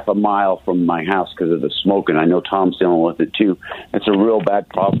a half a mile from my house because of the smoke, and I know Tom's dealing with it too. It's a real bad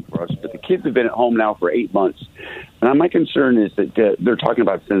problem for us. But the kids have been at home now for 8 months, and my concern is that they're talking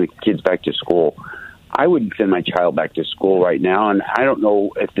about sending the kids back to school. I wouldn't send my child back to school right now, and I don't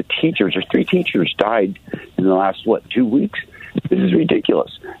know if the teachers, there's 3 teachers died in the last, 2 weeks? This is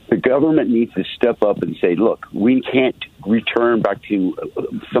ridiculous. The government needs to step up and say, look, we can't return back to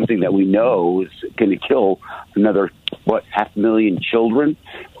something that we know is going to kill another, 500,000 children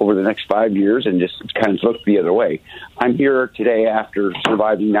over the next 5 years, and just kind of look the other way. I'm here today after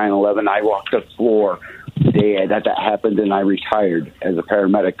surviving 9/11. I walked the floor the day that happened, and I retired as a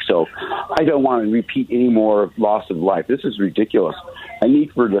paramedic. So I don't want to repeat any more loss of life. This is ridiculous. I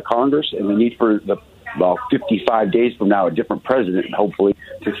need for the Congress and the need for the 55 days from now, a different president, hopefully,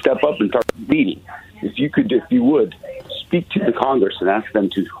 to step up and start leading. If you would, speak to the Congress and ask them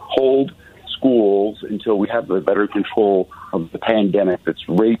to hold schools until we have a better control of the pandemic that's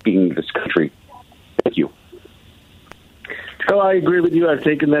raping this country. Thank you. Well, I agree with you. I've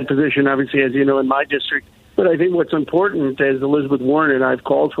taken that position, obviously, as you know, in my district. But I think what's important, as Elizabeth Warren and I've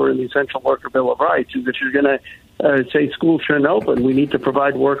called for in the Essential Worker Bill of Rights, is that you're going to say schools shouldn't open. We need to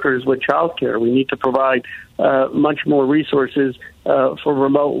provide workers with child care. We need to provide much more resources for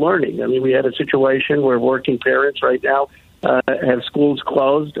remote learning. I mean, we had a situation where working parents right now have schools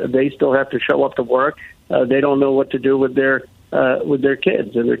closed. They still have to show up to work. They don't know what to do with their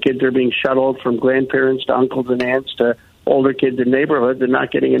kids, and their kids are being shuttled from grandparents to uncles and aunts to older kids in neighborhoods and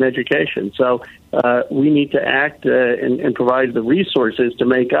not getting an education. So we need to act and provide the resources to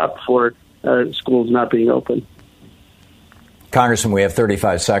make up for schools not being open. Congressman, we have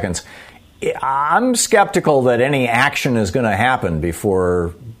 35 seconds. I'm skeptical that any action is going to happen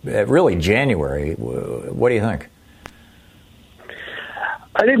before really January. What do you think?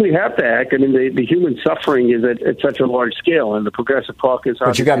 I think we have to act. I mean, the human suffering is at such a large scale, and the Progressive Caucus.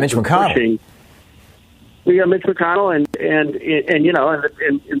 But you got Mitch McConnell. We got Mitch McConnell, and you know,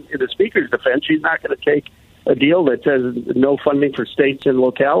 in the Speaker's defense, he's not going to take a deal that says no funding for states and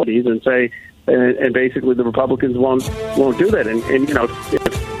localities and say, and basically the Republicans won't do that. And you know, if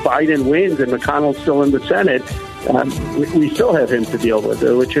Biden wins and McConnell's still in the Senate, we still have him to deal with,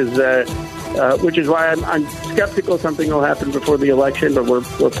 which is why I'm skeptical something will happen before the election, but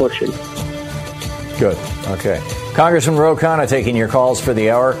we're pushing. Good. Okay. Congressman Ro Khanna taking your calls for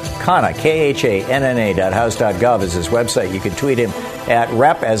the hour. Khanna, KHANNA.house.gov is his website. You can tweet him at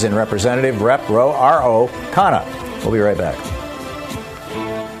Rep, as in Representative, Rep, Ro, R-O, Khanna. We'll be right back.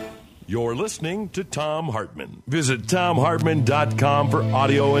 You're listening to Thom Hartmann. Visit ThomHartmann.com for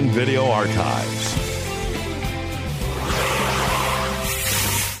audio and video archives.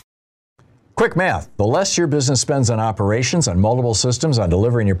 Quick math. The less your business spends on operations, on multiple systems, on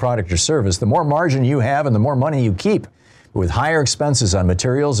delivering your product or service, the more margin you have and the more money you keep. With higher expenses on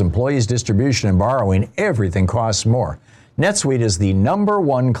materials, employees, distribution, and borrowing, everything costs more. NetSuite is the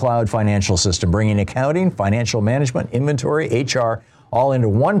 #1 cloud financial system, bringing accounting, financial management, inventory, HR, all into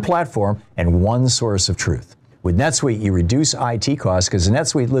one platform and one source of truth. With NetSuite, you reduce IT costs because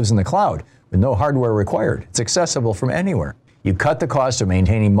NetSuite lives in the cloud with no hardware required. It's accessible from anywhere. You cut the cost of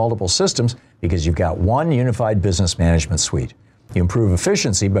maintaining multiple systems because you've got one unified business management suite. You improve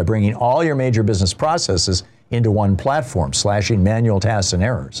efficiency by bringing all your major business processes into one platform, slashing manual tasks and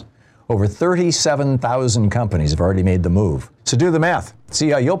errors. Over 37,000 companies have already made the move. So do the math. See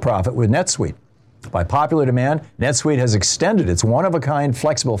how you'll profit with NetSuite. By popular demand, NetSuite has extended its one-of-a-kind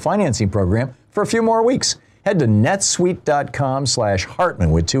flexible financing program for a few more weeks. Head to netsuite.com/Hartmann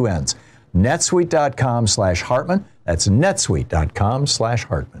with 2 N's. netsuite.com/Hartmann. That's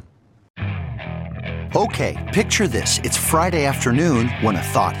netsuite.com/Hartmann. Okay, picture this. It's Friday afternoon when a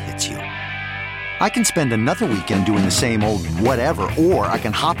thought hits you. I can spend another weekend doing the same old whatever, or I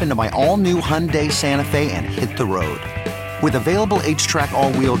can hop into my all-new Hyundai Santa Fe and hit the road. With available H-Track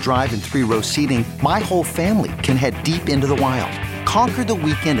all-wheel drive and 3-row seating, my whole family can head deep into the wild. Conquer the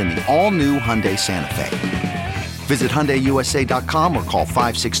weekend in the all-new Hyundai Santa Fe. Visit HyundaiUSA.com or call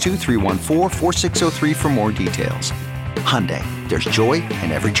 562-314-4603 for more details. Hyundai, there's joy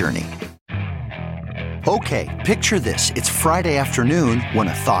in every journey. Okay, picture this. It's Friday afternoon when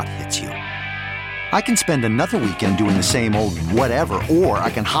a thought hits you. I can spend another weekend doing the same old whatever, or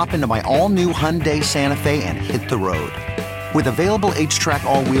I can hop into my all-new Hyundai Santa Fe and hit the road. With available H-Track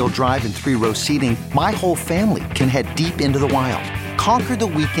all-wheel drive and 3-row seating, my whole family can head deep into the wild. Conquer the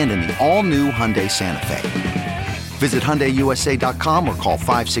weekend in the all-new Hyundai Santa Fe. Visit HyundaiUSA.com or call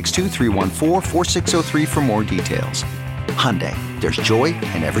 562-314-4603 for more details. Hyundai, there's joy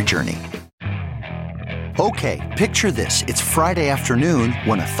in every journey. Okay, picture this. It's Friday afternoon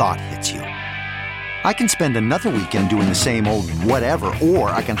when a thought hits you. I can spend another weekend doing the same old whatever,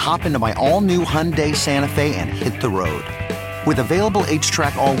 or I can hop into my all-new Hyundai Santa Fe and hit the road. With available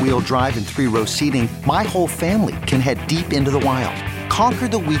H-Track all-wheel drive and 3-row seating, my whole family can head deep into the wild. Conquer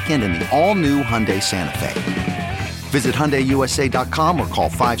the weekend in the all-new Hyundai Santa Fe. Visit HyundaiUSA.com or call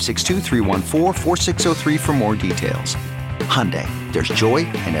 562-314-4603 for more details. Hyundai, there's joy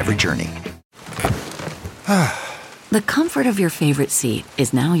in every journey. The comfort of your favorite seat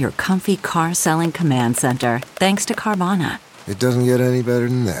is now your comfy car selling command center, thanks to Carvana. It doesn't get any better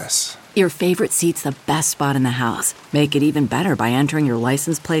than this. Your favorite seat's the best spot in the house. Make it even better by entering your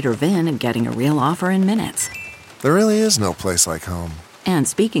license plate or VIN and getting a real offer in minutes. There really is no place like home. And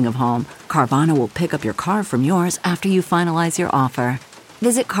speaking of home, Carvana will pick up your car from yours after you finalize your offer.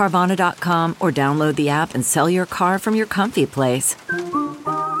 Visit Carvana.com or download the app and sell your car from your comfy place.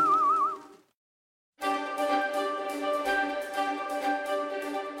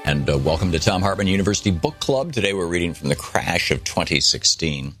 And welcome to Thom Hartman University Book Club. Today we're reading from The Crash of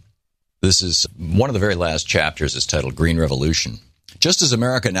 2016. This is one of the very last chapters. It's titled Green Revolution. Just as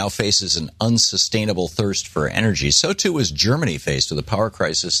America now faces an unsustainable thirst for energy, so too was Germany faced with a power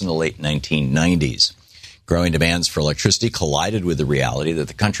crisis in the late 1990s. Growing demands for electricity collided with the reality that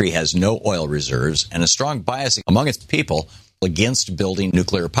the country has no oil reserves and a strong bias among its people against building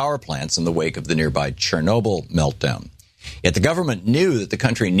nuclear power plants in the wake of the nearby Chernobyl meltdown. Yet the government knew that the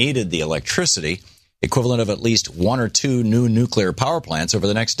country needed the electricity, equivalent of at least 1 or 2 new nuclear power plants over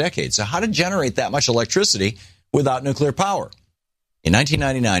the next decade. So how to generate that much electricity without nuclear power? In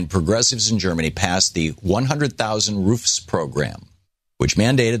 1999, progressives in Germany passed the 100,000 Roofs program, which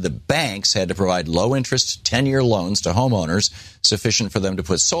mandated the banks had to provide low-interest 10-year loans to homeowners sufficient for them to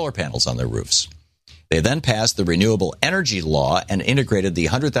put solar panels on their roofs. They then passed the Renewable Energy Law and integrated the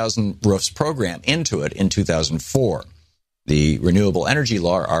 100,000 Roofs program into it in 2004. The Renewable Energy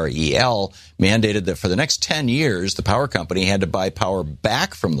Law, REL, mandated that for the next 10 years, the power company had to buy power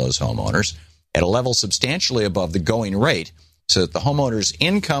back from those homeowners at a level substantially above the going rate, so that the homeowners'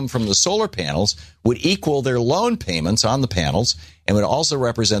 income from the solar panels would equal their loan payments on the panels and would also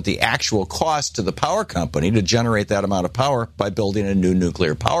represent the actual cost to the power company to generate that amount of power by building a new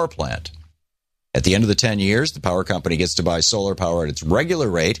nuclear power plant. At the end of the 10 years, the power company gets to buy solar power at its regular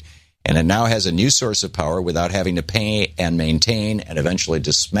rate, and it now has a new source of power without having to pay and maintain and eventually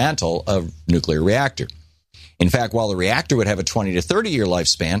dismantle a nuclear reactor. In fact, while the reactor would have a 20 to 30-year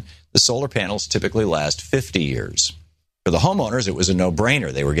lifespan, the solar panels typically last 50 years. For the homeowners, it was a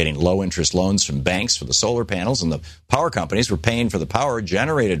no-brainer. They were getting low-interest loans from banks for the solar panels, and the power companies were paying for the power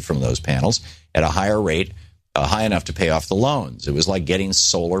generated from those panels at a higher rate, high enough to pay off the loans. It was like getting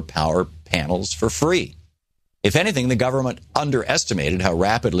solar power panels for free. If anything, the government underestimated how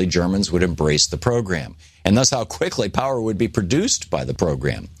rapidly Germans would embrace the program, and thus how quickly power would be produced by the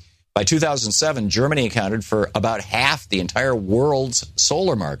program. By 2007, Germany accounted for about half the entire world's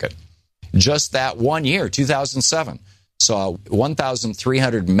solar market. Just that one year, 2007, saw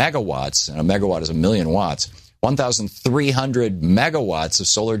 1,300 megawatts, and a megawatt is a million watts, 1,300 megawatts of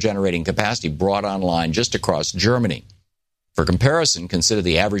solar generating capacity brought online just across Germany. For comparison, consider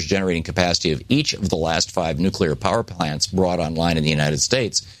the average generating capacity of each of the last 5 nuclear power plants brought online in the United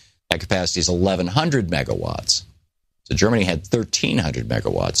States. That capacity is 1,100 megawatts. So Germany had 1,300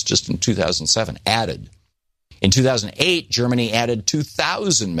 megawatts just in 2007 added. In 2008, Germany added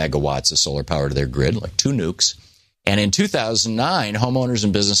 2,000 megawatts of solar power to their grid, like 2 nukes. And in 2009, homeowners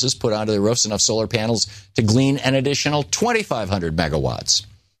and businesses put onto their roofs enough solar panels to glean an additional 2,500 megawatts.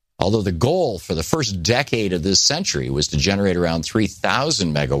 Although the goal for the first decade of this century was to generate around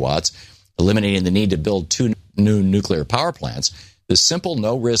 3,000 megawatts, eliminating the need to build 2 new nuclear power plants, the simple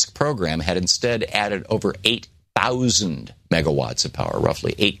no-risk program had instead added over 8,000 megawatts of power,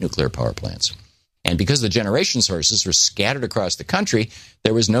 roughly 8 nuclear power plants. And because the generation sources were scattered across the country,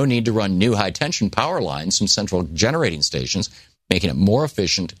 there was no need to run new high-tension power lines from central generating stations, making it more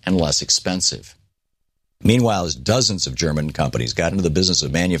efficient and less expensive. Meanwhile, as dozens of German companies got into the business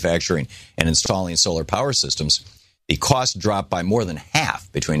of manufacturing and installing solar power systems, the cost dropped by more than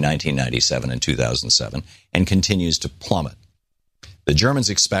half between 1997 and 2007 and continues to plummet. The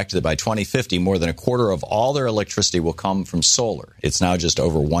Germans expect that by 2050, more than a quarter of all their electricity will come from solar. It's now just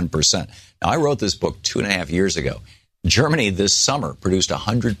over 1%. Now, I wrote this book 2.5 years ago. Germany this summer produced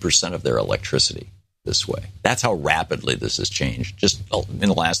 100% of their electricity this way. That's how rapidly this has changed just in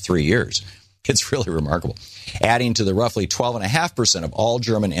the last 3 years. It's really remarkable. Adding to the roughly 12.5% of all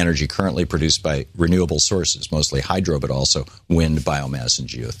German energy currently produced by renewable sources, mostly hydro, but also wind, biomass, and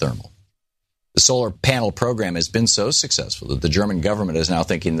geothermal. The solar panel program has been so successful that the German government is now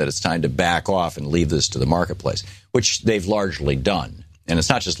thinking that it's time to back off and leave this to the marketplace, which they've largely done. And it's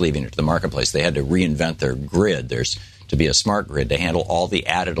not just leaving it to the marketplace. They had to reinvent their grid. There's to be a smart grid to handle all the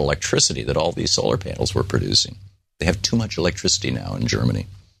added electricity that all these solar panels were producing. They have too much electricity now in Germany.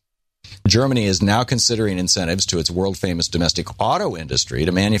 Germany is now considering incentives to its world-famous domestic auto industry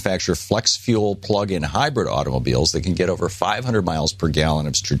to manufacture flex-fuel plug-in hybrid automobiles that can get over 500 miles per gallon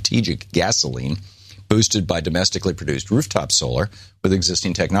of strategic gasoline, boosted by domestically produced rooftop solar with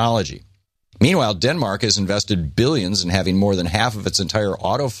existing technology. Meanwhile, Denmark has invested billions in having more than half of its entire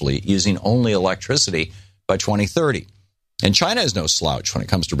auto fleet using only electricity by 2030. And China is no slouch when it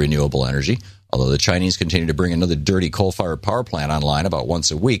comes to renewable energy. Although the Chinese continue to bring another dirty coal-fired power plant online about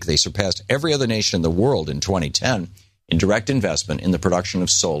once a week, they surpassed every other nation in the world in 2010 in direct investment in the production of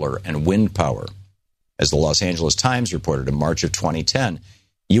solar and wind power. As the Los Angeles Times reported in March of 2010,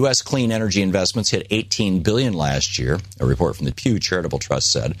 U.S. clean energy investments hit $18 billion last year. A report from the Pew Charitable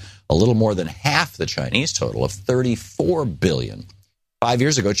Trust said a little more than half the Chinese total of $34 billion. 5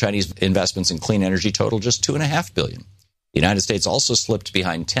 years ago, Chinese investments in clean energy totaled just $2.5 billion. The United States also slipped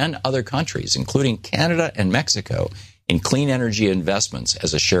behind 10 other countries, including Canada and Mexico, in clean energy investments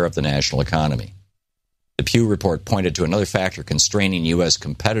as a share of the national economy. The Pew report pointed to another factor constraining U.S.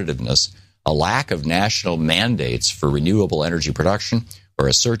 competitiveness, a lack of national mandates for renewable energy production or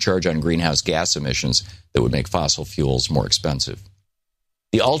a surcharge on greenhouse gas emissions that would make fossil fuels more expensive.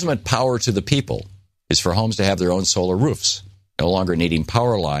 The ultimate power to the people is for homes to have their own solar roofs, no longer needing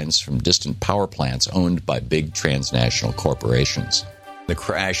power lines from distant power plants owned by big transnational corporations. The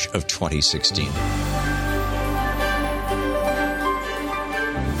crash of 2016.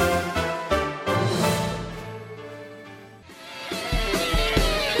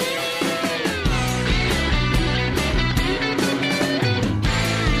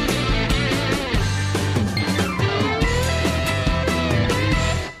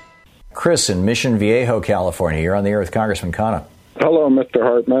 Chris in Mission Viejo, California. You're on the air with Congressman Khanna. Hello, Mr.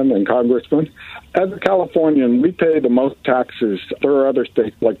 Hartman and Congressman. As a Californian, we pay the most taxes. There are other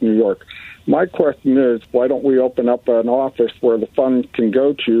states like New York. My question is, why don't we open up an office where the funds can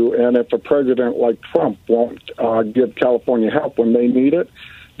go to, and if a president like Trump won't give California help when they need it,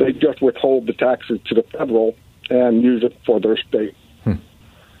 they just withhold the taxes to the federal and use it for their state.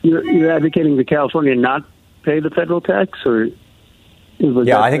 You're advocating that California not pay the federal tax, or...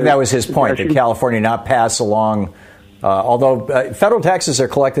 I think that was his point, that California not pass along, although federal taxes are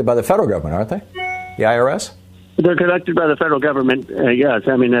collected by the federal government, aren't they? The IRS? They're collected by the federal government, yes.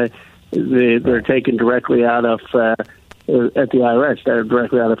 I mean, they're taken directly out of, at the IRS, they're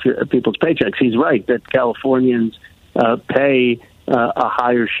directly out of people's paychecks. He's right that Californians pay a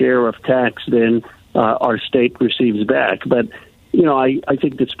higher share of tax than our state receives back. But, you know, I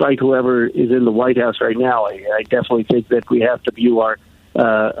think despite whoever is in the White House right now, I definitely think that we have to view our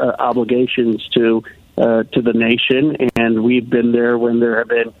obligations to the nation, and we've been there when there have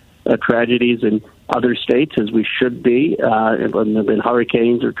been tragedies in other states, as we should be, when there have been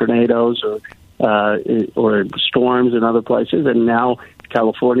hurricanes or tornadoes or storms in other places, and now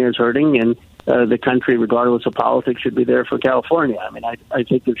California is hurting, and the country, regardless of politics, should be there for California. I mean, I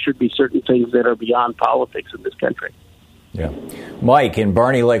think there should be certain things that are beyond politics in this country. Yeah. Mike in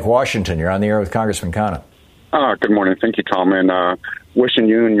Barney Lake, Washington. You're on the air with Congressman Khanna. Good morning. Thank you, Thom, and wishing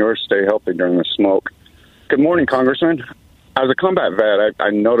you and yours stay healthy during the smoke. Good morning, Congressman. As a combat vet,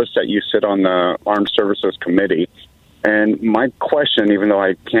 I noticed that you sit on the Armed Services Committee, and my question, even though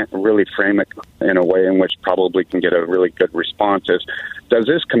I can't really frame it in a way in which probably can get a really good response, is does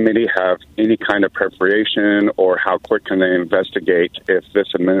this committee have any kind of preparation, or how quick can they investigate if this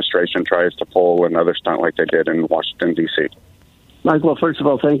administration tries to pull another stunt like they did in Washington, D.C.? Mike, well, first of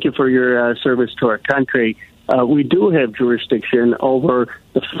all, thank you for your service to our country. We do have jurisdiction over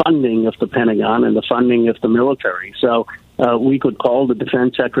the funding of the Pentagon and the funding of the military. So we could call the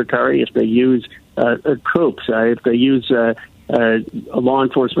defense secretary if they use troops, if they use law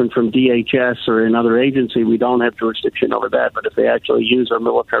enforcement from DHS or another agency. We don't have jurisdiction over that. But if they actually use our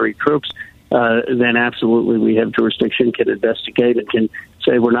military troops, then absolutely we have jurisdiction, can investigate, and can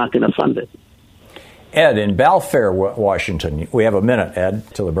say we're not going to fund it. Ed in Belfair, Washington. We have a minute, Ed,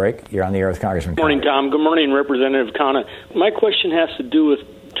 till the break. You're on the air with Congressman Khanna. Good morning, Tom. Good morning, Representative Khanna. My question has to do with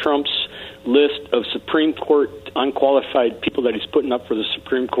Trump's list of Supreme Court unqualified people that he's putting up for the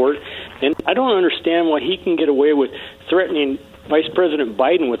Supreme Court. And I don't understand why he can get away with threatening Vice President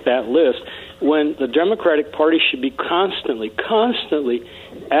Biden with that list when the Democratic Party should be constantly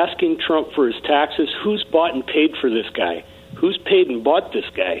asking Trump for his taxes. Who's bought and paid for this guy? Who's paid and bought this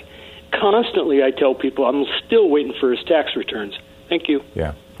guy? Constantly, I tell people I'm still waiting for his tax returns. Thank you.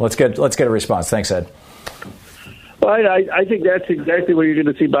 Yeah, let's get a response. Thanks, Ed. Well, I think that's exactly what you're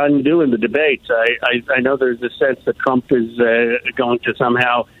going to see Biden do in the debates. I know there's a sense that Trump is going to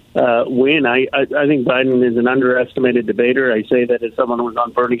somehow win. I think Biden is an underestimated debater. I say that as someone who was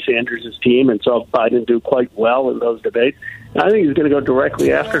on Bernie Sanders' team and saw Biden do quite well in those debates. I think he's going to go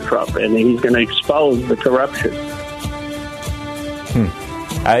directly after Trump, and he's going to expose the corruption.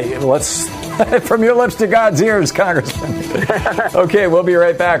 Let's from your lips to God's ears, Congressman. Okay, we'll be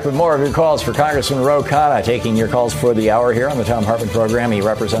right back with more of your calls for Congressman Ro Khanna, taking your calls for the hour here on the Thom Hartmann program. He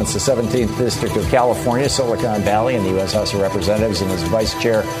represents the 17th District of California, Silicon Valley, in the U.S. House of Representatives, and is vice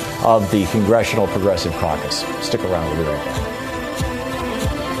chair of the Congressional Progressive Caucus. Stick around, we'll be right back.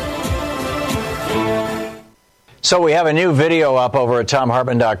 So we have a new video up over at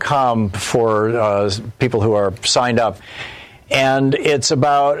ThomHartmann.com for people who are signed up. And it's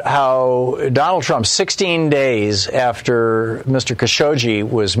about how Donald Trump, 16 days after Mr. Khashoggi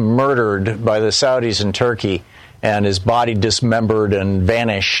was murdered by the Saudis in Turkey and his body dismembered and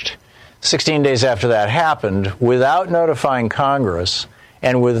vanished, 16 days after that happened, without notifying Congress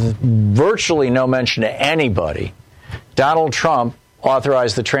and with virtually no mention to anybody, Donald Trump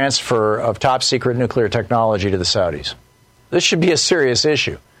authorized the transfer of top-secret nuclear technology to the Saudis. This should be a serious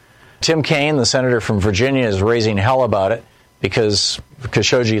issue. Tim Kaine, the senator from Virginia, is raising hell about it, because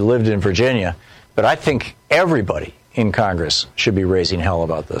Khashoggi lived in Virginia. But I think everybody in Congress should be raising hell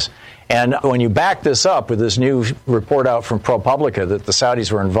about this. And when you back this up with this new report out from ProPublica that the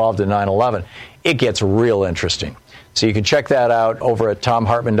Saudis were involved in 9/11, it gets real interesting. So you can check that out over at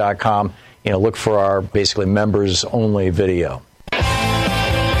ThomHartmann.com. Look for our basically members-only video.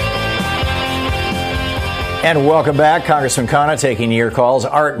 And welcome back. Congressman Khanna taking your calls.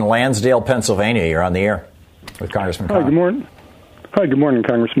 Art in Lansdale, Pennsylvania. You're on the air with Congressman Khanna. Hi, good morning. Hi, good morning,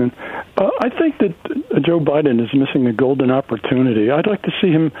 Congressman. I think that Joe Biden is missing a golden opportunity. I'd like to see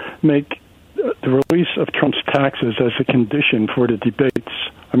him make the release of Trump's taxes as a condition for the debates.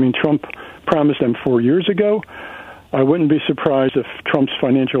 I mean, Trump promised them 4 years ago. I wouldn't be surprised if Trump's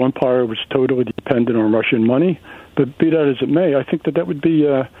financial empire was totally dependent on Russian money. But be that as it may, I think that would be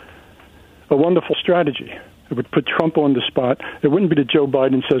a wonderful strategy. It would put Trump on the spot. It wouldn't be that Joe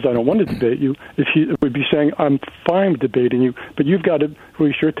Biden says, I don't want to debate you. It would be saying, I'm fine with debating you, but you've got to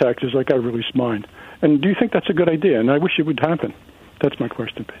release your taxes like I released mine. And do you think that's a good idea? And I wish it would happen. That's my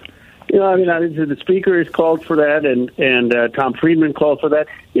question. The speaker has called for that, and Tom Friedman called for that.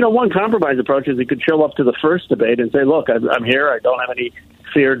 One compromise approach is he could show up to the first debate and say, look, I'm here. I don't have any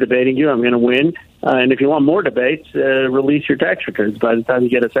fear debating you. I'm going to win. And if you want more debates, release your tax returns by the time you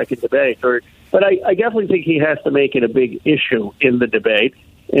get a second debate. But I definitely think he has to make it a big issue in the debate.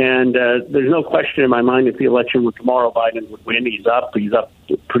 And there's no question in my mind if the election were tomorrow, Biden would win. He's up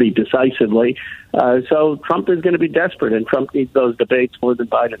pretty decisively. So Trump is going to be desperate, and Trump needs those debates more than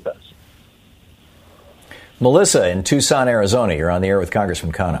Biden does. Melissa in Tucson, Arizona. You're on the air with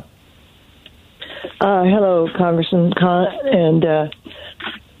Congressman Khanna. Hello, Congressman Khanna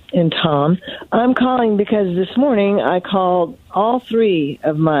and Thom. I'm calling because this morning I called all three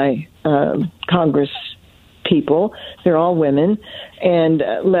of my Congress people. They're all women, and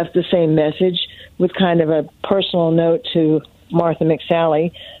left the same message with kind of a personal note to Martha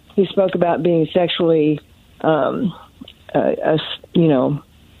McSally, who spoke about being sexually,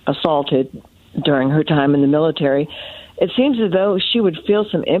 assaulted during her time in the military. It seems as though she would feel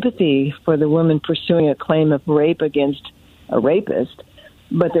some empathy for the woman pursuing a claim of rape against a rapist,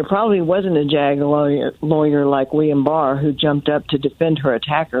 but there probably wasn't a JAG lawyer like William Barr who jumped up to defend her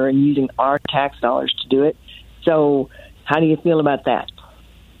attacker and using our tax dollars to do it. So how do you feel about that?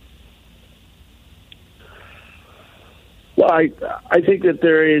 Well, I think that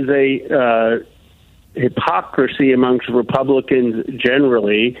there is a hypocrisy amongst Republicans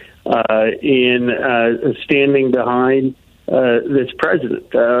generally in standing behind this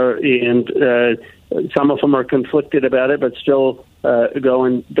president. And some of them are conflicted about it, but still go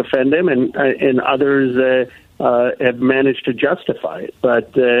and defend him, and others have managed to justify it.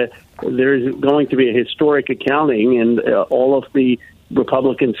 But there's going to be a historic accounting, and all of the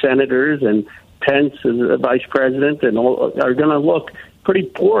Republican senators and Pence as a vice president and all are going to look pretty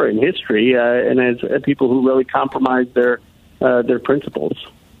poor in history, and as people who really compromise their principles.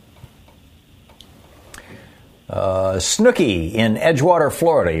 Snooky in Edgewater,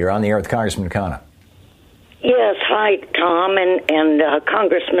 Florida. You're on the air with Congressman Khanna. Yes, hi, Thom and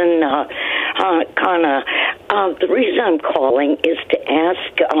Congressman Khanna. The reason I'm calling is to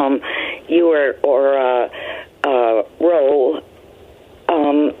ask you or Ro,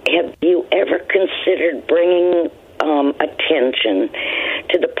 have you ever considered bringing attention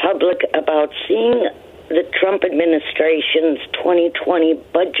to the public about seeing the Trump administration's 2020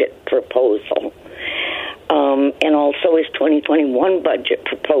 budget proposal? and also his 2021 budget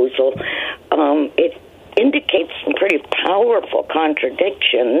proposal, it indicates some pretty powerful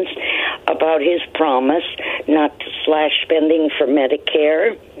contradictions about his promise not to slash spending for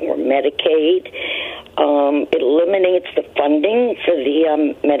Medicare or Medicaid. It eliminates the funding for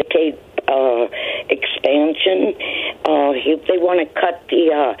the Medicaid expansion. They want to cut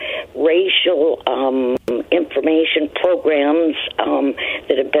the racial information programs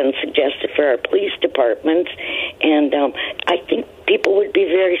that have been suggested for our police departments, and I think people would be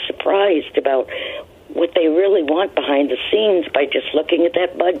very surprised about what they really want behind the scenes by just looking at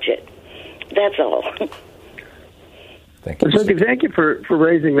that budget. That's all. Thank you for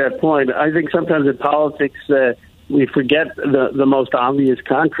raising that point. I think sometimes in politics we forget the most obvious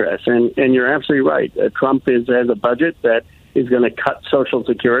contrast, and you're absolutely right. Trump has a budget that is going to cut Social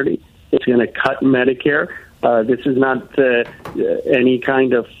Security. It's going to cut Medicare. This is not any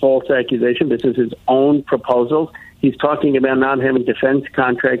kind of false accusation. This is his own proposals. He's talking about not having defense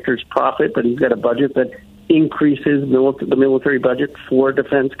contractors profit, but he's got a budget that increases the military budget for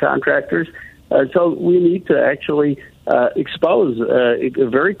defense contractors. So we need to actually expose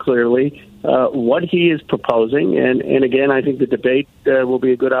very clearly what he is proposing. And again, I think the debate will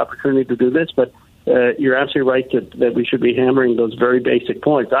be a good opportunity to do this. But you're absolutely right that we should be hammering those very basic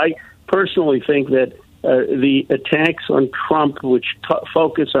points. I personally think that the attacks on Trump, which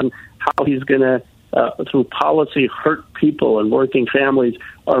focus on how he's going to, through policy, hurt people and working families,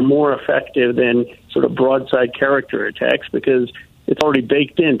 are more effective than sort of broadside character attacks, because it's already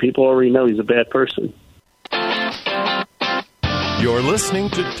baked in. People already know he's a bad person. You're listening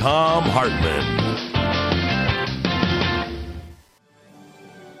to Thom Hartmann.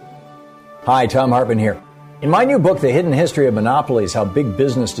 Hi, Thom Hartmann here. In my new book, The Hidden History of Monopolies, How Big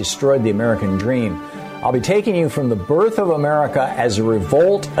Business Destroyed the American Dream, I'll be taking you from the birth of America as a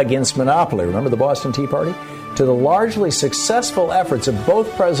revolt against monopoly, remember the Boston Tea Party, to the largely successful efforts of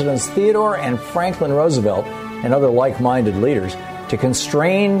both Presidents Theodore and Franklin Roosevelt and other like-minded leaders to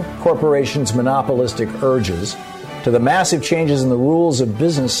constrain corporations' monopolistic urges, to the massive changes in the rules of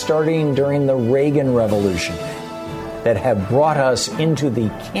business starting during the Reagan Revolution that have brought us into the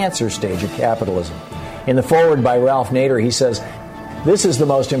cancer stage of capitalism. In the foreword by Ralph Nader, he says, "This is the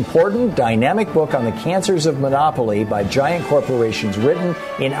most important dynamic book on the cancers of monopoly by giant corporations written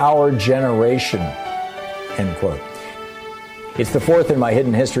in our generation." End quote. It's the fourth in my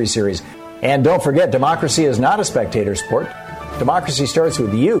Hidden History series. And don't forget, democracy is not a spectator sport. Democracy starts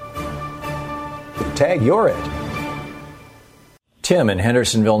with you. Tag, you're it. Tim in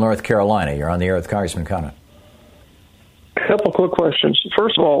Hendersonville, North Carolina. You're on the air with Congressman Khanna. A couple quick questions.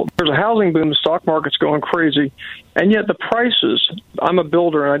 First of all, there's a housing boom. The stock market's going crazy. And yet the prices, I'm a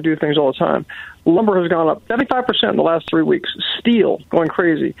builder and I do things all the time. Lumber has gone up 75% in the last 3 weeks. Steel going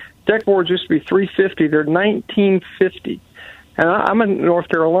crazy. Deck boards used to be $350. They're $19.50. And I'm in North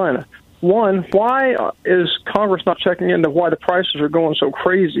Carolina. One, why is Congress not checking into why the prices are going so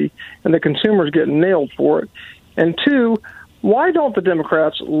crazy and the consumers getting nailed for it? And two, why don't the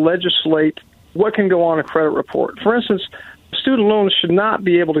Democrats legislate what can go on a credit report? For instance, student loans should not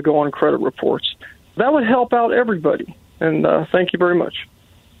be able to go on credit reports. That would help out everybody. And thank you very much.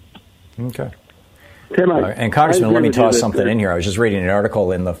 Okay. Tim, and Congressman, let me toss something in here. I was just reading an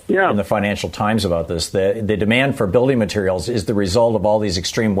article in the Financial Times about this. The demand for building materials is the result of all these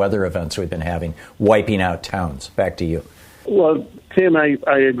extreme weather events we've been having, wiping out towns. Back to you. Well, Tim, I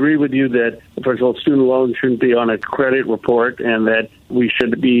agree with you that, first of all, student loans shouldn't be on a credit report, and that we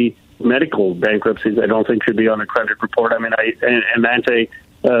should be medical bankruptcies, I don't think should be on a credit report. I mean, and that's a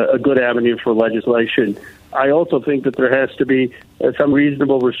good avenue for legislation. I also think that there has to be some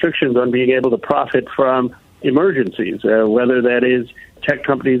reasonable restrictions on being able to profit from emergencies, whether that is tech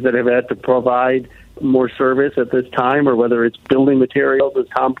companies that have had to provide more service at this time, or whether it's building materials, as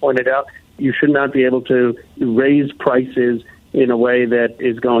Thom pointed out. You should not be able to raise prices in a way that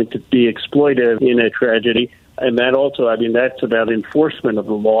is going to be exploitive in a tragedy. And that also, I mean, that's about enforcement of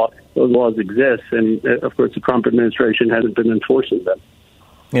the law. Those laws exist, and of course the Trump administration hasn't been enforcing them.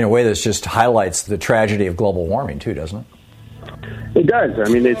 In a way, this just highlights the tragedy of global warming, too, doesn't it? It does. I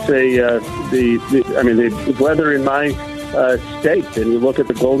mean, it's the weather in my state, and you look at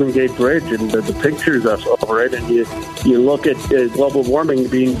the Golden Gate Bridge and the pictures over it, and you look at global warming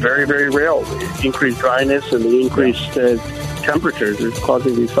being very, very real. The increased dryness and the increased temperatures is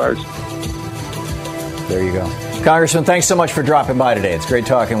causing these fires. There you go. Congressman, thanks so much for dropping by today. It's great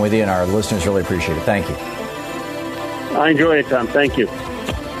talking with you, and our listeners really appreciate it. Thank you. I enjoy it, Thom. Thank you.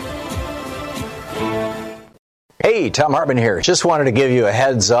 Hey, Thom Hartman here. Just wanted to give you a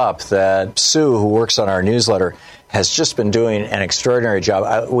heads up that Sue, who works on our newsletter, has just been doing an extraordinary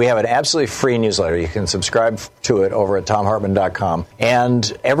job. We have an absolutely free newsletter. You can subscribe to it over at thomhartman.com.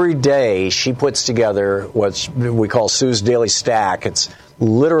 And every day she puts together what we call Sue's Daily Stack. It's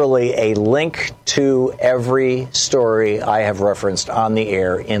literally a link to every story I have referenced on the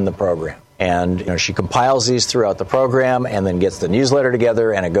air in the program. And she compiles these throughout the program and then gets the newsletter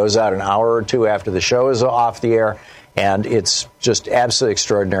together, and it goes out an hour or two after the show is off the air. And it's just absolutely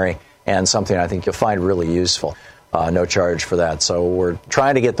extraordinary and something I think you'll find really useful. No charge for that. So we're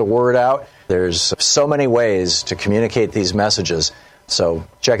trying to get the word out. There's so many ways to communicate these messages. So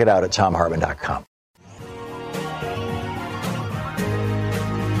check it out at thomhartman.com.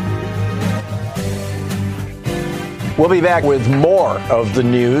 We'll be back with more of the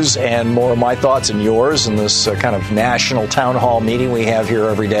news and more of my thoughts and yours in this kind of national town hall meeting we have here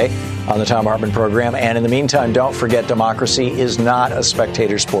every day on the Thom Hartman program. And in the meantime, don't forget, democracy is not a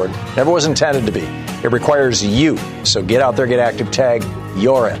spectator sport. Never was intended to be. It requires you. So get out there, get active, tag,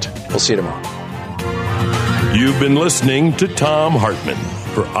 you're it. We'll see you tomorrow. You've been listening to Thom Hartman.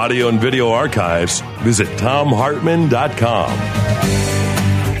 For audio and video archives, visit thomhartman.com.